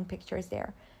many fucking pictures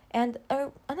there. And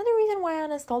another reason why I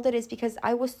uninstalled it is because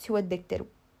I was too addicted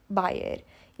by it.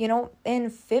 You know, in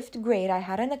 5th grade, I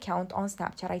had an account on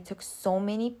Snapchat. I took so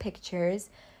many pictures.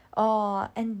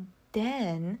 And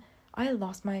then I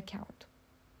lost my account.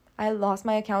 I lost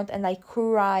my account and I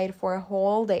cried for a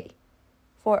whole day.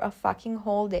 For a fucking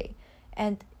whole day.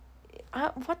 And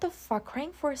what the fuck,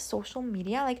 crying for social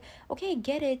media? Like, okay, I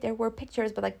get it, there were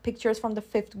pictures, but like pictures from the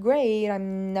 5th grade,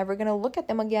 I'm never gonna look at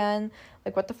them again.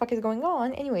 Like, what the fuck is going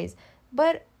on? Anyways,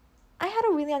 but I had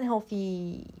a really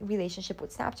unhealthy relationship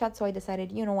with Snapchat, so I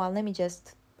decided, you know what, let me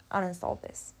just uninstall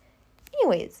this.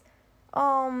 Anyways,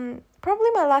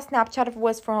 probably my last Snapchat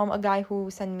was from a guy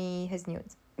who sent me his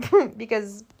nudes.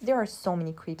 Because there are so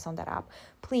many creeps on that app.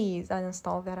 Please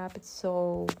uninstall that app. It's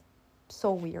so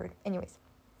weird. Anyways,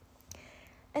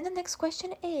 and the next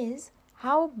question is,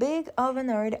 how big of a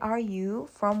nerd are you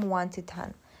from 1 to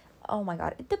 10? Oh my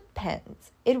god, it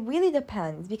depends. It really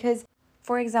depends, because,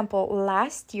 for example,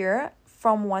 last year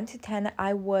from 1 to 10,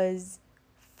 I was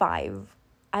 5.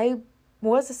 I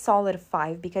was a solid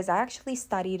 5 because I actually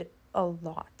studied a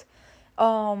lot.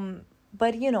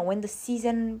 But you know, in the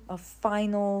season of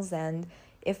finals, and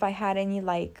if I had any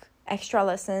like extra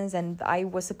lessons and I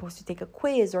was supposed to take a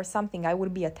quiz or something, I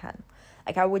would be a 10.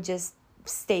 Like, I would just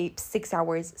stay 6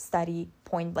 hours, study,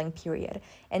 point blank, period.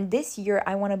 And this year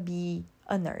I want to be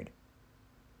a nerd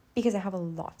because I have a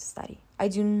lot to study. I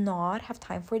do not have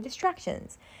time for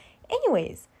distractions.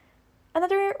 Anyways,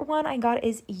 another one I got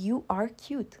is, you are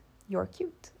cute. You're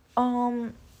cute.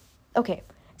 Okay,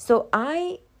 so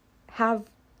I have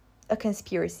a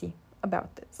conspiracy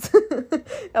about this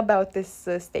about this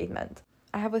statement.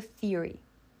 I have a theory.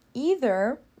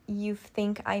 Either you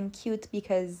think I'm cute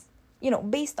because, you know,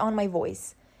 based on my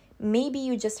voice, maybe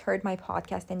you just heard my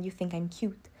podcast and you think I'm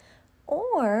cute,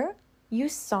 or you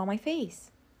saw my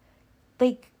face.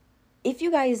 Like, if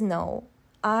you guys know,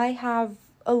 I have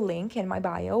a link in my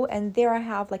bio, and there I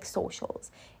have like socials,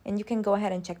 and you can go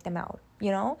ahead and check them out,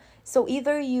 you know? So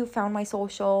either you found my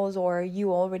socials, or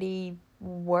you already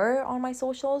were on my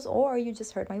socials, or you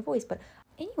just heard my voice. But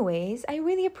anyways, I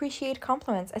really appreciate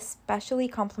compliments, especially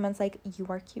compliments like, you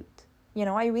are cute. You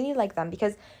know, I really like them,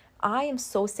 because I am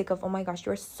so sick of, oh my gosh,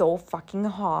 you're so fucking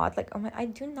hot. Like, oh my, I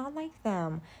do not like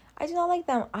them. I do not like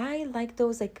them. I like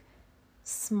those like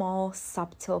small,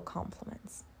 subtle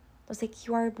compliments. Those like,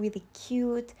 you are really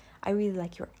cute. I really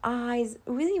like your eyes.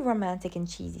 Really romantic and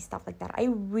cheesy stuff like that. I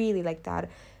really like that.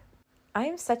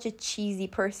 I'm such a cheesy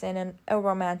person and a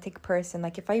romantic person.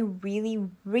 Like, if I really,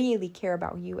 really care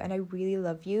about you and I really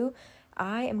love you,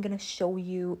 I am gonna show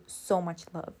you so much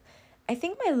love. I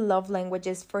think my love language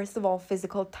is, first of all,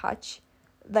 physical touch.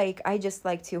 Like, I just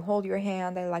like to hold your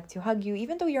hand. I like to hug you,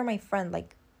 even though you're my friend.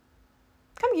 Like,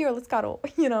 come here, let's cuddle,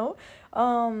 you know?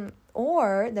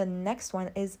 Or the next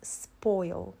one is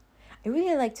spoil. I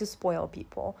really like to spoil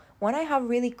people. When I have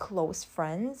really close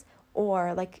friends,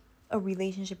 or like a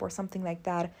relationship or something like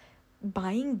that,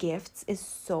 buying gifts is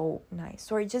so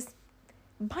nice. Or just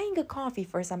buying a coffee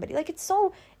for somebody. Like, it's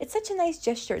such a nice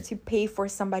gesture to pay for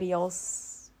somebody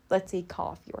else, let's say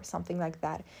coffee or something like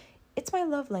that. It's my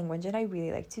love language, and I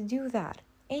really like to do that.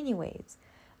 Anyways,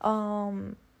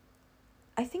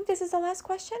 I think this is the last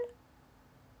question.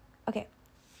 Okay,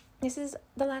 this is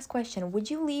the last question. Would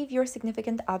you leave your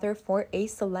significant other for a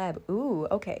celeb? Ooh,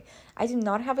 okay. I do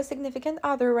not have a significant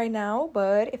other right now,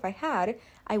 but if I had,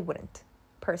 I wouldn't,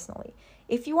 personally.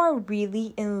 If you are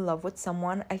really in love with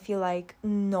someone, I feel like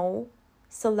no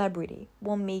celebrity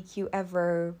will make you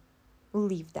ever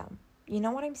leave them. You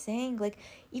know what I'm saying? Like,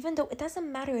 even though it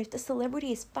doesn't matter if the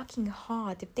celebrity is fucking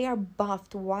hot, if they are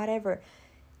buffed, whatever,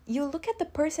 you look at the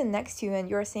person next to you and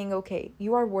you're saying, okay,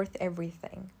 you are worth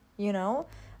everything, you know?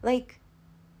 Like,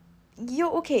 you,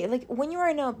 okay, like when you're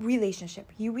in a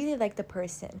relationship, you really like the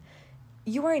person,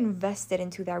 you are invested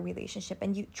into that relationship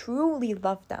and you truly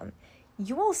love them,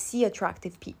 you will see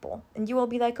attractive people and you will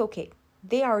be like, okay,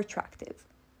 they are attractive,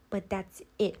 but that's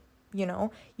it. You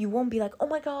know, you won't be like, oh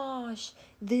my gosh,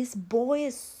 this boy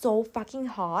is so fucking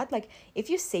hot. Like, if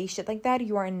you say shit like that,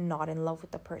 you are not in love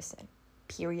with the person.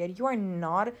 Period. You are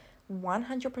not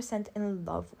 100% in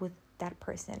love with that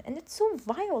person. And it's so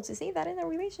vile to say that in a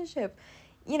relationship.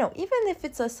 You know, even if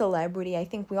it's a celebrity, I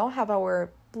think we all have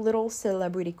our little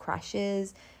celebrity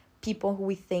crushes, people who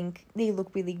we think they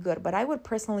look really good. But I would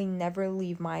personally never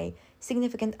leave my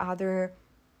significant other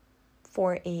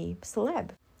for a celeb.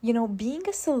 You know, being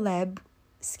a celeb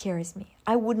scares me.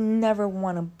 I would never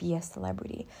want to be a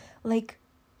celebrity. Like,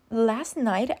 last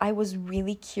night I was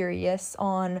really curious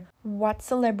on what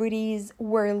celebrities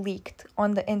were leaked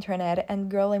on the internet, and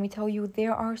girl, let me tell you,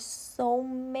 there are so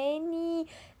many.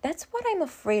 That's what I'm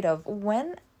afraid of.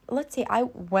 When, let's say,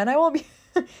 when I will be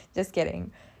just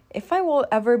kidding. If I will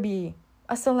ever be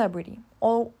a celebrity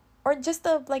or just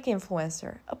a like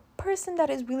influencer, a person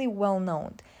that is really well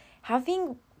known,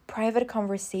 having private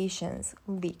conversations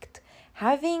leaked,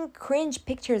 having cringe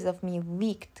pictures of me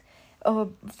leaked,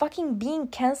 fucking being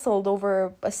cancelled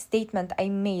over a statement I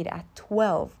made at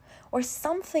 12 or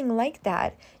something like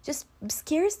that just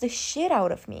scares the shit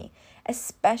out of me.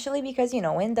 Especially because, you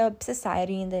know, in the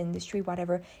society, in the industry,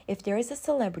 whatever, if there is a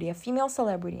celebrity, a female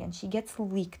celebrity, and she gets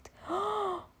leaked,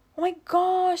 oh my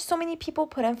gosh, so many people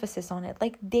put emphasis on it.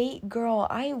 Like, girl,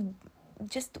 I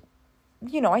just,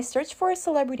 you know, I searched for a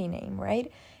celebrity name,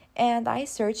 right? And I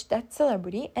searched that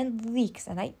celebrity and leaks,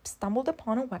 and I stumbled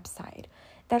upon a website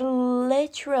that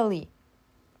literally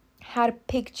had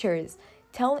pictures.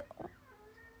 What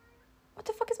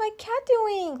the fuck is my cat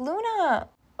doing? Luna!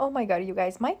 Oh my god, you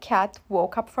guys, my cat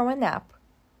woke up from a nap,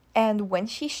 and when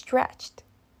she stretched,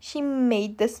 she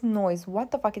made this noise.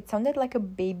 What the fuck? It sounded like a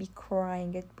baby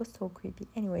crying. It was so creepy.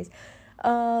 Anyways,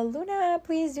 Luna,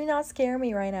 please do not scare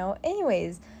me right now.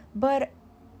 Anyways, but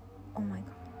oh my god.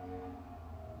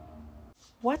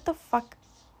 What the fuck?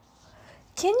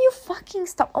 Can you fucking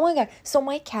stop? Oh my god. So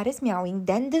my cat is meowing,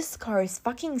 then this car is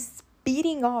fucking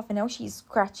speeding off, and now she's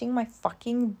scratching my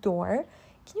fucking door.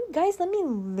 Can you guys let me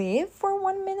live for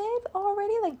 1 minute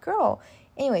already? Like, girl.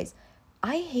 Anyways,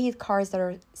 I hate cars that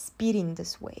are speeding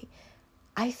this way.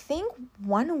 I think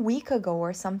 1 week ago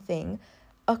or something,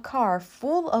 a car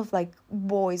full of like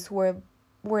boys who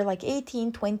were like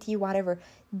 18, 20, whatever,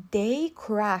 they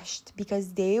crashed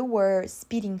because they were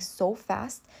speeding so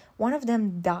fast. One of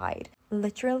them died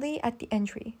literally at the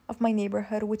entry of my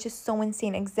neighborhood, which is so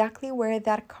insane. Exactly where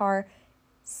that car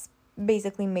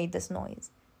basically made this noise,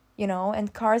 you know?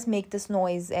 And cars make this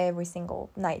noise every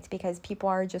single night because people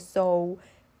are just so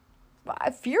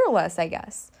fearless, I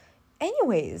guess.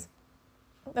 Anyways,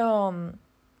 so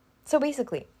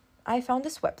basically, I found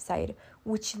this website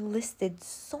which listed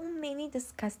so many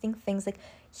disgusting things, like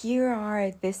here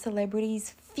are this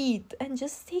celebrity's feet, and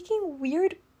just taking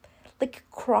weird like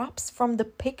crops from the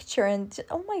picture, and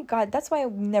oh my god, that's why I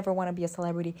never want to be a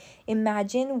celebrity.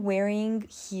 Imagine wearing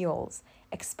heels,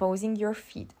 exposing your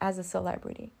feet as a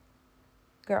celebrity.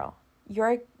 Girl,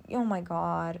 you're, oh my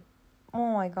god.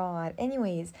 Oh my god.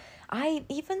 Anyways, I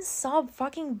even saw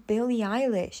fucking Billie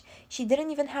Eilish. She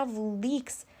didn't even have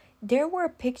leaks. There were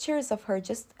pictures of her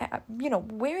just, you know,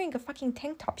 wearing a fucking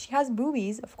tank top. She has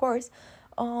boobies, of course.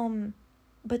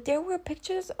 But there were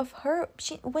pictures of her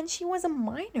when she was a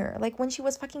minor, like when she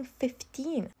was fucking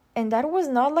 15. And that was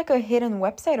not like a hidden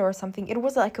website or something. It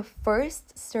was like a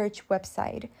first search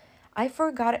website. I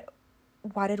forgot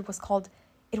what it was called.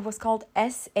 It was called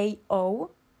SAO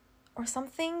or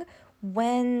something.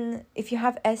 When if you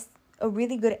have a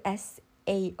really good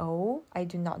SAO, I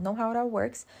do not know how that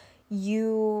works,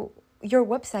 your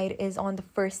website is on the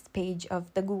first page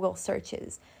of the Google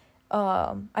searches.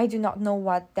 I do not know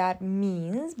what that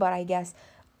means, but I guess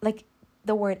like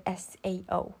the word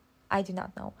SAO. I do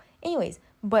not know. Anyways,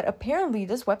 but apparently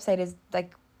this website is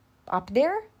like up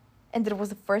there, and it was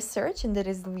the first search, and it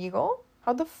is legal.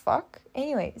 How the fuck?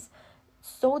 Anyways,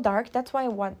 so dark. That's why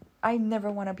I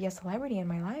never want to be a celebrity in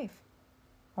my life.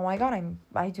 Oh my god,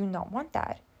 I do not want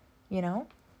that, you know?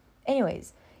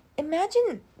 Anyways,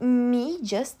 imagine me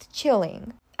just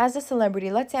chilling as a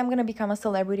celebrity. Let's say I'm gonna become a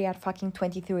celebrity at fucking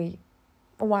 23,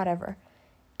 whatever.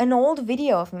 An old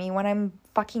video of me when I'm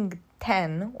fucking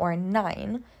 10 or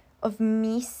 9 of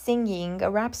me singing a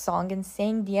rap song and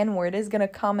saying the N word is gonna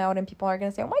come out and people are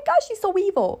gonna say, oh my gosh, she's so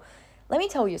evil. Let me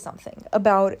tell you something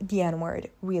about the N word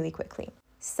really quickly.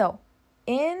 So,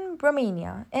 in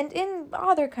Romania and in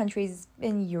other countries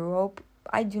in Europe,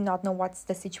 I do not know what's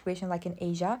the situation like in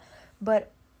Asia,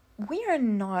 but we are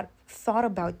not thought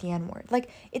about the N word. Like,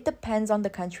 it depends on the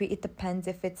country, it depends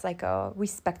if it's like a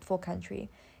respectful country.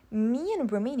 Me in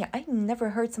Romania, I never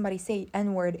heard somebody say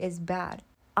N word is bad.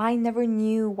 I never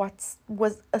knew what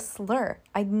was a slur.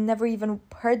 I never even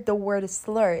heard the word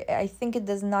slur. I think it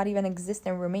does not even exist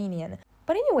in Romanian.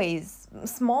 But anyways,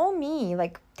 small me,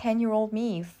 like 10-year-old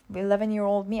me,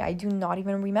 11-year-old me, I do not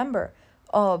even remember.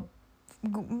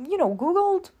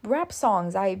 Googled rap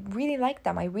songs. I really like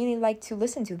them. I really like to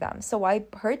listen to them. So I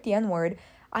heard the N-word.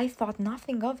 I thought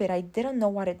nothing of it. I didn't know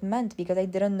what it meant because I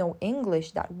didn't know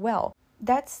English that well.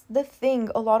 That's the thing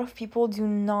a lot of people do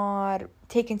not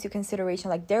take into consideration.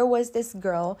 Like, there was this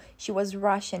girl, she was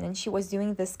Russian, and she was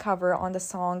doing this cover on the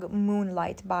song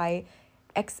Moonlight by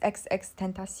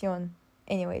XXXTentacion.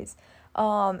 Anyways,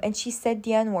 and she said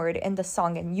the N-word in the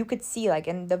song, and you could see, like,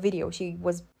 in the video, she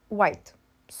was white,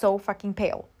 so fucking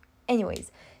pale.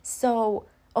 Anyways, so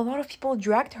a lot of people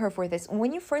dragged her for this.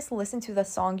 When you first listen to the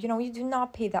song, you do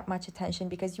not pay that much attention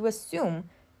because you assume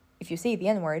if you say the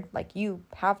N-word, like, you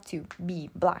have to be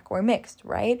black or mixed,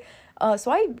 right? So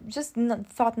I just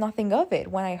thought nothing of it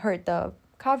when I heard the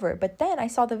cover. But then I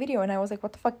saw the video and I was like,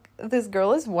 what the fuck? This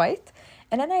girl is white?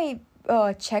 And then I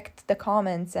checked the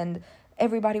comments and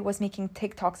everybody was making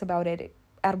TikToks about it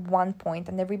at one point.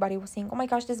 And everybody was saying, oh my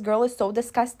gosh, this girl is so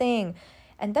disgusting.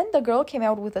 And then the girl came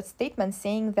out with a statement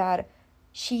saying that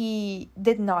she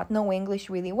did not know English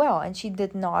really well and she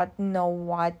did not know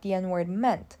what the N-word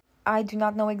meant. I do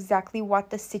not know exactly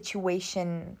what the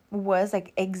situation was,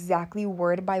 like exactly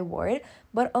word by word,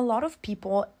 but a lot of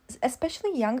people,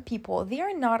 especially young people, they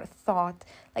are not thought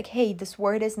like, hey, this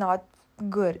word is not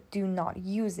good, do not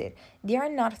use it. They are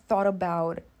not thought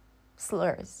about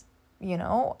slurs,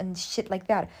 and shit like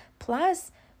that.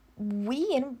 Plus, we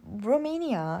in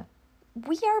Romania,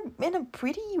 we are in a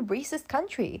pretty racist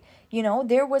country.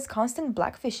 There was constant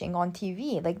blackfishing on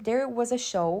TV. Like, there was a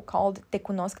show called Te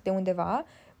cunosc de undeva,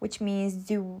 which means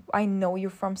do I know you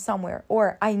from somewhere,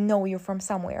 or I know you from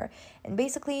somewhere. And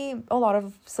basically, a lot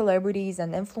of celebrities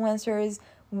and influencers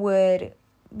would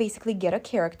basically get a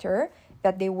character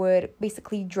that they would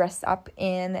basically dress up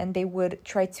in, and they would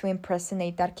try to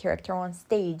impersonate that character on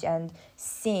stage and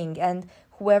sing, and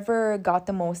whoever got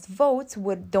the most votes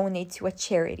would donate to a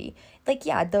charity. Like,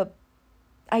 yeah, the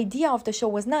idea of the show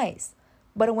was nice,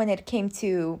 but when it came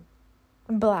to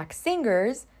black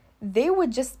singers, they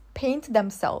would just paint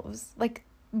themselves like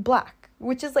black,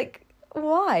 which is like,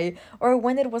 why? Or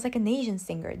when it was like an Asian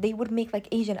singer, they would make like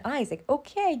Asian eyes. Like,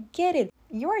 okay, I get it.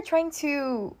 You are trying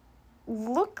to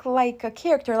look like a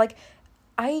character. Like,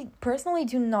 I personally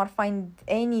do not find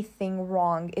anything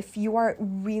wrong if you are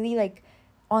really like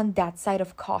on that side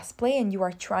of cosplay and you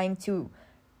are trying to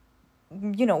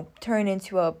turn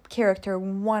into a character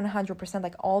 100%,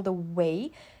 like all the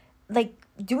way, like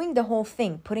doing the whole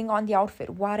thing, putting on the outfit,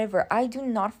 whatever. I do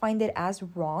not find it as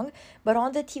wrong. But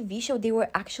on the TV show, they were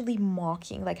actually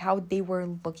mocking like how they were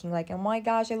looking, like, oh my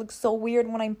gosh, I look so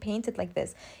weird when I'm painted like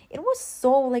this. It was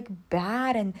so like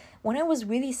bad. And when I was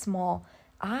really small,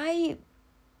 I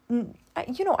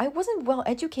wasn't well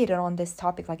educated on this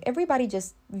topic. Like, everybody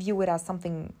just view it as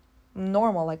something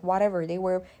normal, like whatever, they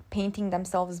were painting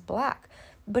themselves black.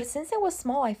 But since I was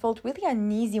small, I felt really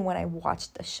uneasy when I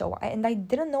watched the show, and I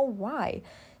didn't know why.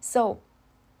 So,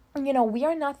 we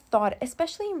are not thought,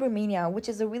 especially in Romania, which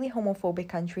is a really homophobic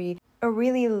country, a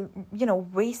really,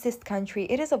 racist country.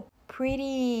 It is a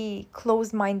pretty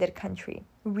closed-minded country,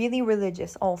 really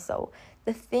religious also.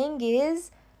 The thing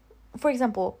is, for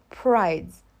example,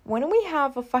 prides. When we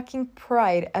have a fucking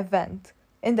pride event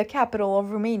in the capital of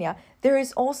Romania, there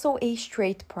is also a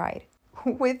straight pride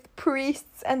with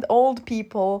priests and old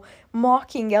people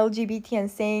mocking LGBT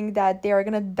and saying that they are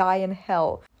gonna die in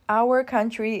hell. Our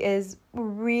country is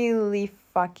really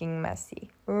fucking messy.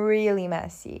 Really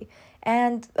messy.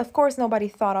 And of course, nobody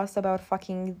thought us about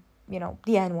fucking,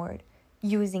 the N-word,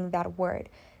 using that word.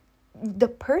 The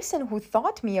person who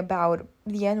taught me about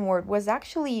the N-word was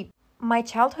actually my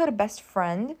childhood best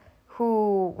friend,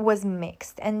 who was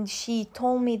mixed, and she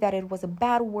told me that it was a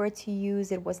bad word to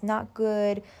use, it was not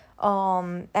good.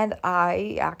 And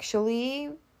I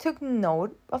actually took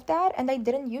note of that and I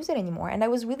didn't use it anymore. And I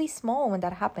was really small when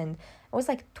that happened. I was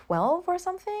like 12 or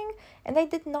something, and I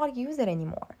did not use it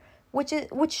anymore.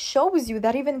 Which shows you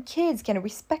that even kids can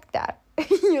respect that,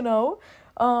 you know?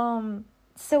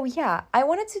 So yeah, I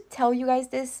wanted to tell you guys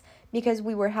this because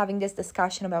we were having this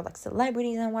discussion about like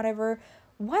celebrities and whatever.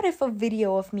 What if a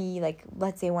video of me, like,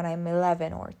 let's say when I'm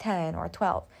 11 or 10 or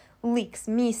 12, leaks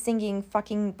me singing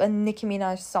fucking a Nicki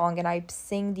Minaj song and I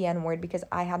sing the N word because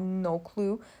I had no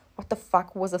clue what the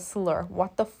fuck was a slur?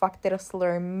 What the fuck did a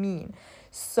slur mean?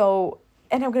 So,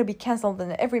 and I'm gonna be canceled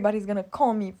and everybody's gonna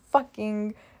call me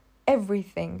fucking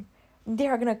everything. They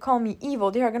are gonna call me evil.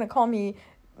 They are gonna call me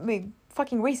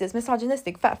fucking racist,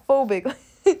 misogynistic, fat phobic.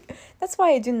 That's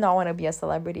why I do not want to be a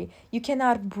celebrity. You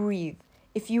cannot breathe.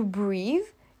 If you breathe,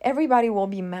 everybody will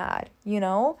be mad, you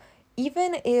know?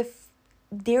 Even if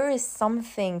there is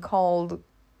something called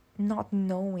not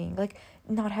knowing, like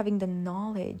not having the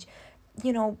knowledge,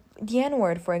 you know, the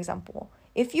N-word, for example.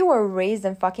 If you were raised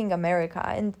in fucking America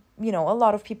and, you know, a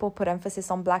lot of people put emphasis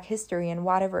on Black history and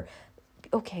whatever,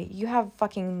 okay, you have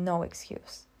fucking no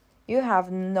excuse. You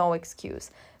have no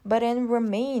excuse. But in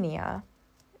Romania,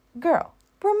 girl,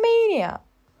 Romania,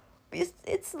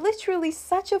 it's literally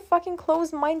such a fucking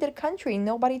closed-minded country.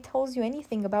 Nobody tells you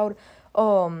anything about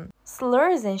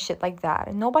slurs and shit like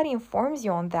that. Nobody informs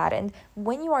you on that. And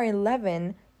when you are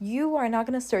 11, you are not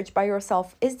gonna search by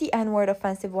yourself, is the N-word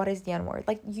offensive? What is the N-word?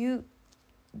 Like,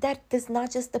 that does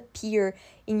not just appear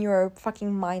in your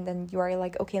fucking mind and you are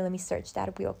like, okay, let me search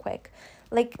that real quick.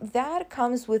 Like, that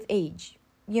comes with age.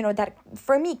 You know, that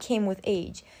for me came with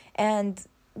age. And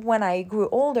when I grew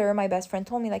older, my best friend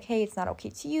told me like, hey, it's not okay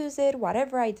to use it,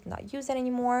 whatever. I did not use it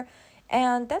anymore.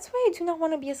 And that's why I do not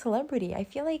want to be a celebrity. I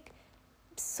feel like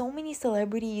so many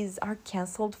celebrities are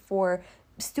canceled for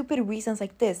stupid reasons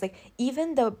like this. Like,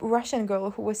 even the Russian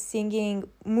girl who was singing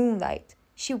Moonlight,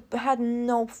 she had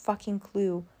no fucking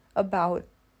clue about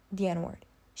the N-word.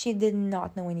 She did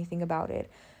not know anything about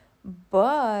it.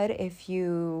 But if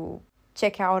you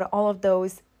check out all of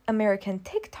those American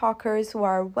TikTokers who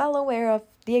are well aware of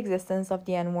the existence of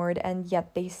the N-word and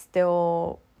yet they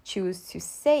still choose to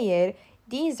say it,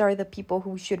 these are the people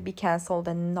who should be canceled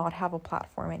and not have a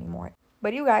platform anymore.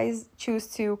 But you guys choose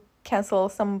to cancel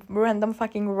some random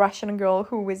fucking Russian girl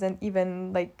who isn't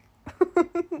even like,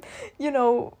 you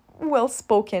know, well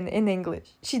spoken in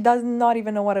English. She does not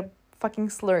even know what a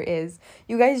fucking slur is.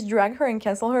 You guys drag her and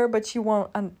cancel her, but she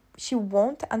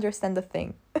won't understand the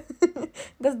thing.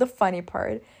 That's the funny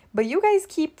part. But you guys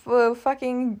keep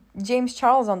fucking James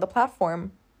Charles on the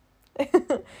platform,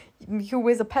 who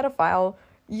is a pedophile.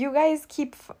 You guys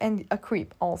keep, and a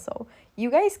creep also.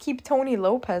 You guys keep Tony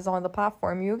Lopez on the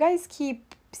platform. You guys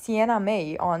keep Sienna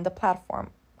May on the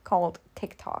platform called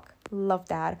TikTok. Love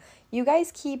that. You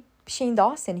guys keep Shane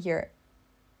Dawson here.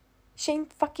 Shane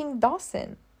fucking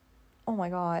Dawson. Oh my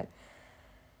god.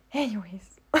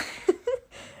 Anyways.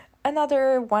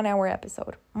 Another 1 hour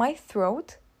episode. My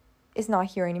throat is not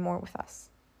here anymore with us.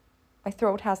 My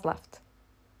throat has left.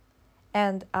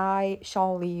 And I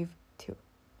shall leave too.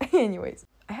 Anyways.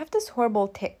 I have this horrible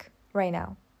tic right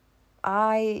now.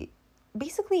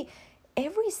 Basically,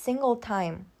 every single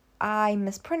time I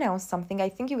mispronounce something, I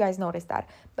think you guys noticed that,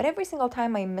 but every single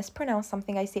time I mispronounce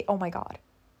something, I say, oh my god.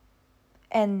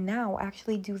 And now I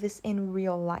actually do this in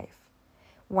real life.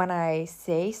 When I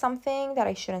say something that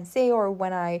I shouldn't say, or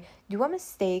when I do a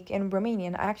mistake in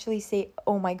Romanian, I actually say,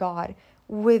 oh my god,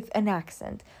 with an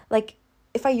accent. Like,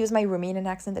 if I use my Romanian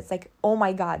accent, it's like, oh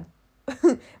my god.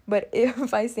 But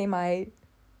if I say my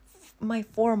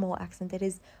formal accent, it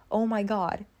is, oh my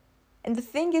god. And the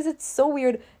thing is, it's so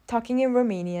weird talking in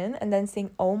Romanian and then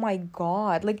saying, oh my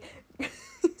god. Like,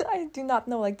 I do not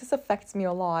know, like, this affects me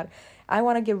a lot. I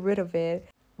want to get rid of it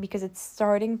because it's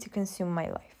starting to consume my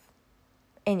life.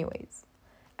 Anyways,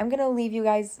 I'm gonna leave you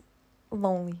guys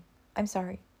lonely. I'm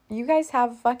sorry. You guys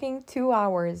have fucking 2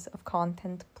 hours of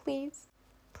content. Please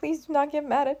do not get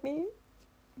mad at me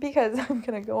because I'm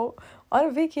gonna go on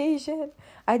a vacation.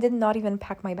 I did not even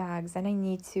pack my bags and I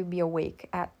need to be awake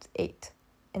at 8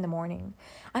 in the morning.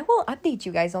 I will update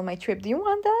you guys on my trip. Do you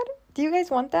want that? Do you guys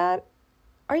want that?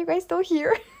 Are you guys still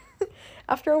here?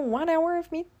 After 1 hour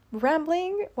of me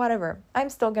rambling? Whatever. I'm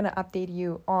still gonna update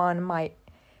you on my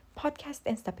podcast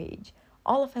Insta page.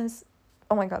 All Offense.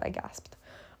 Oh my god, I gasped.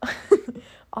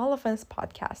 All Offense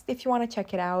podcast. If you want to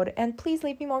check it out, and please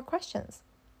leave me more questions.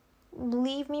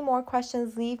 Leave me more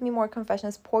questions. Leave me more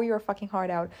confessions. Pour your fucking heart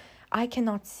out. I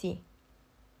cannot see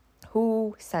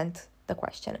who sent the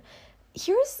question.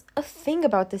 Here's a thing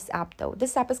about this app though.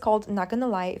 This app is called Not Gonna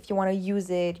Lie. If you want to use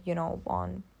it, you know,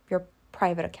 on your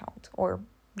private account or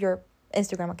your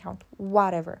Instagram account,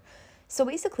 whatever. So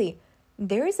basically,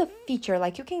 there is a feature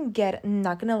like you can get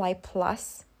Not Gonna Lie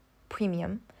Plus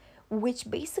Premium, which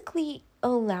basically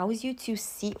allows you to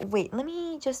see. Wait, let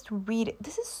me just read.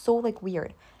 This is so like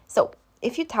weird. So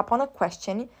if you tap on a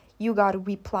question, you got a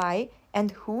reply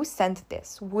and who sent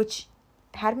this, which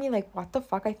had me like, what the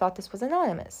fuck? I thought this was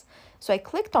anonymous. So I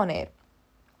clicked on it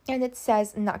and it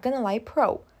says Not Gonna Lie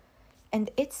Pro. And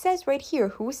it says right here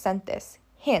who sent this.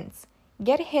 Hints.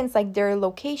 Get hints like their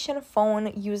location,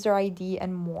 phone, user ID,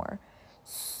 and more.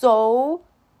 So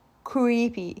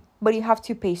creepy. But you have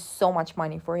to pay so much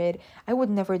money for it. I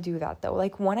would never do that though.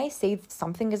 Like when I say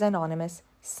something is anonymous,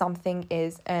 something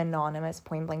is anonymous,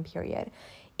 point blank, period.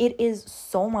 It is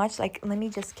so much, like, let me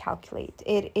just calculate.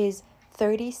 It is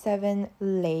 37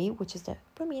 lei, which is the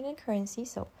Romanian currency.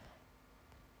 So,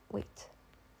 wait.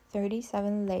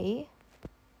 37 lei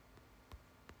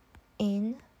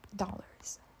in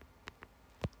dollars.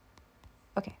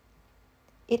 Okay.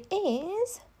 It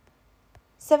is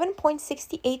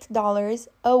 $7.68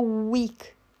 a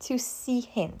week to see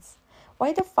hints.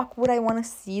 Why the fuck would I want to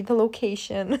see the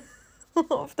location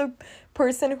of the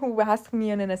person who asked me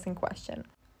an innocent question?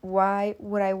 Why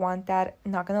would I want that?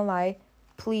 Not gonna lie.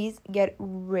 Please get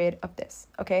rid of this,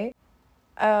 okay?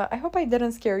 I hope I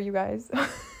didn't scare you guys.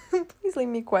 Please leave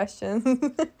me questions.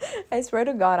 I swear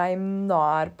to God, I'm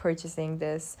not purchasing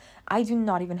this. I do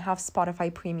not even have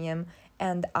Spotify Premium,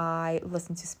 and I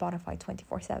listen to Spotify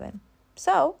 24/7.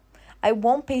 So, I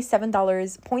won't pay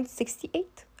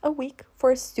 $7.68 a week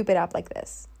for a stupid app like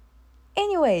this.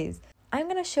 Anyways, I'm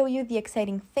gonna show you the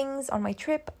exciting things on my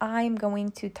trip. I'm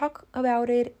going to talk about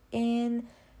it in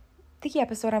the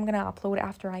episode I'm gonna upload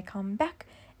after I come back.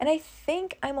 And I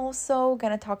think I'm also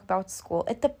gonna talk about school.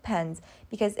 It depends,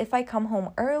 because if I come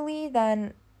home early,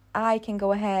 then I can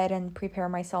go ahead and prepare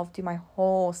myself, do my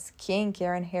whole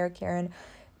skincare and hair care and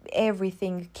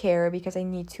everything care, because I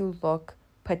need to look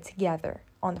put together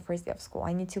on the first day of school.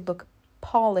 I need to look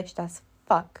polished as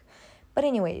fuck. But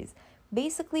anyways,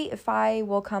 basically, if I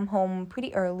will come home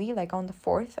pretty early, like on the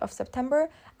 4th of September,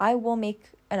 I will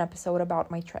make an episode about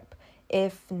my trip.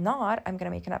 If not, I'm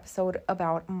gonna make an episode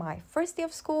about my first day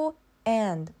of school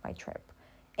and my trip.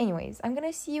 Anyways, I'm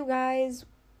gonna see you guys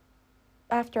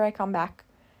after I come back.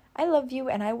 I love you,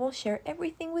 and I will share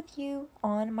everything with you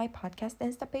on my podcast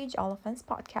Insta page, All Offense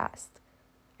Podcast.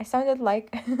 I sounded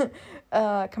like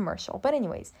a commercial. But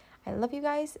anyways, I love you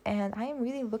guys, and I am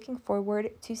really looking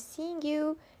forward to seeing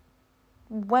you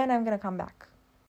when I'm gonna come back.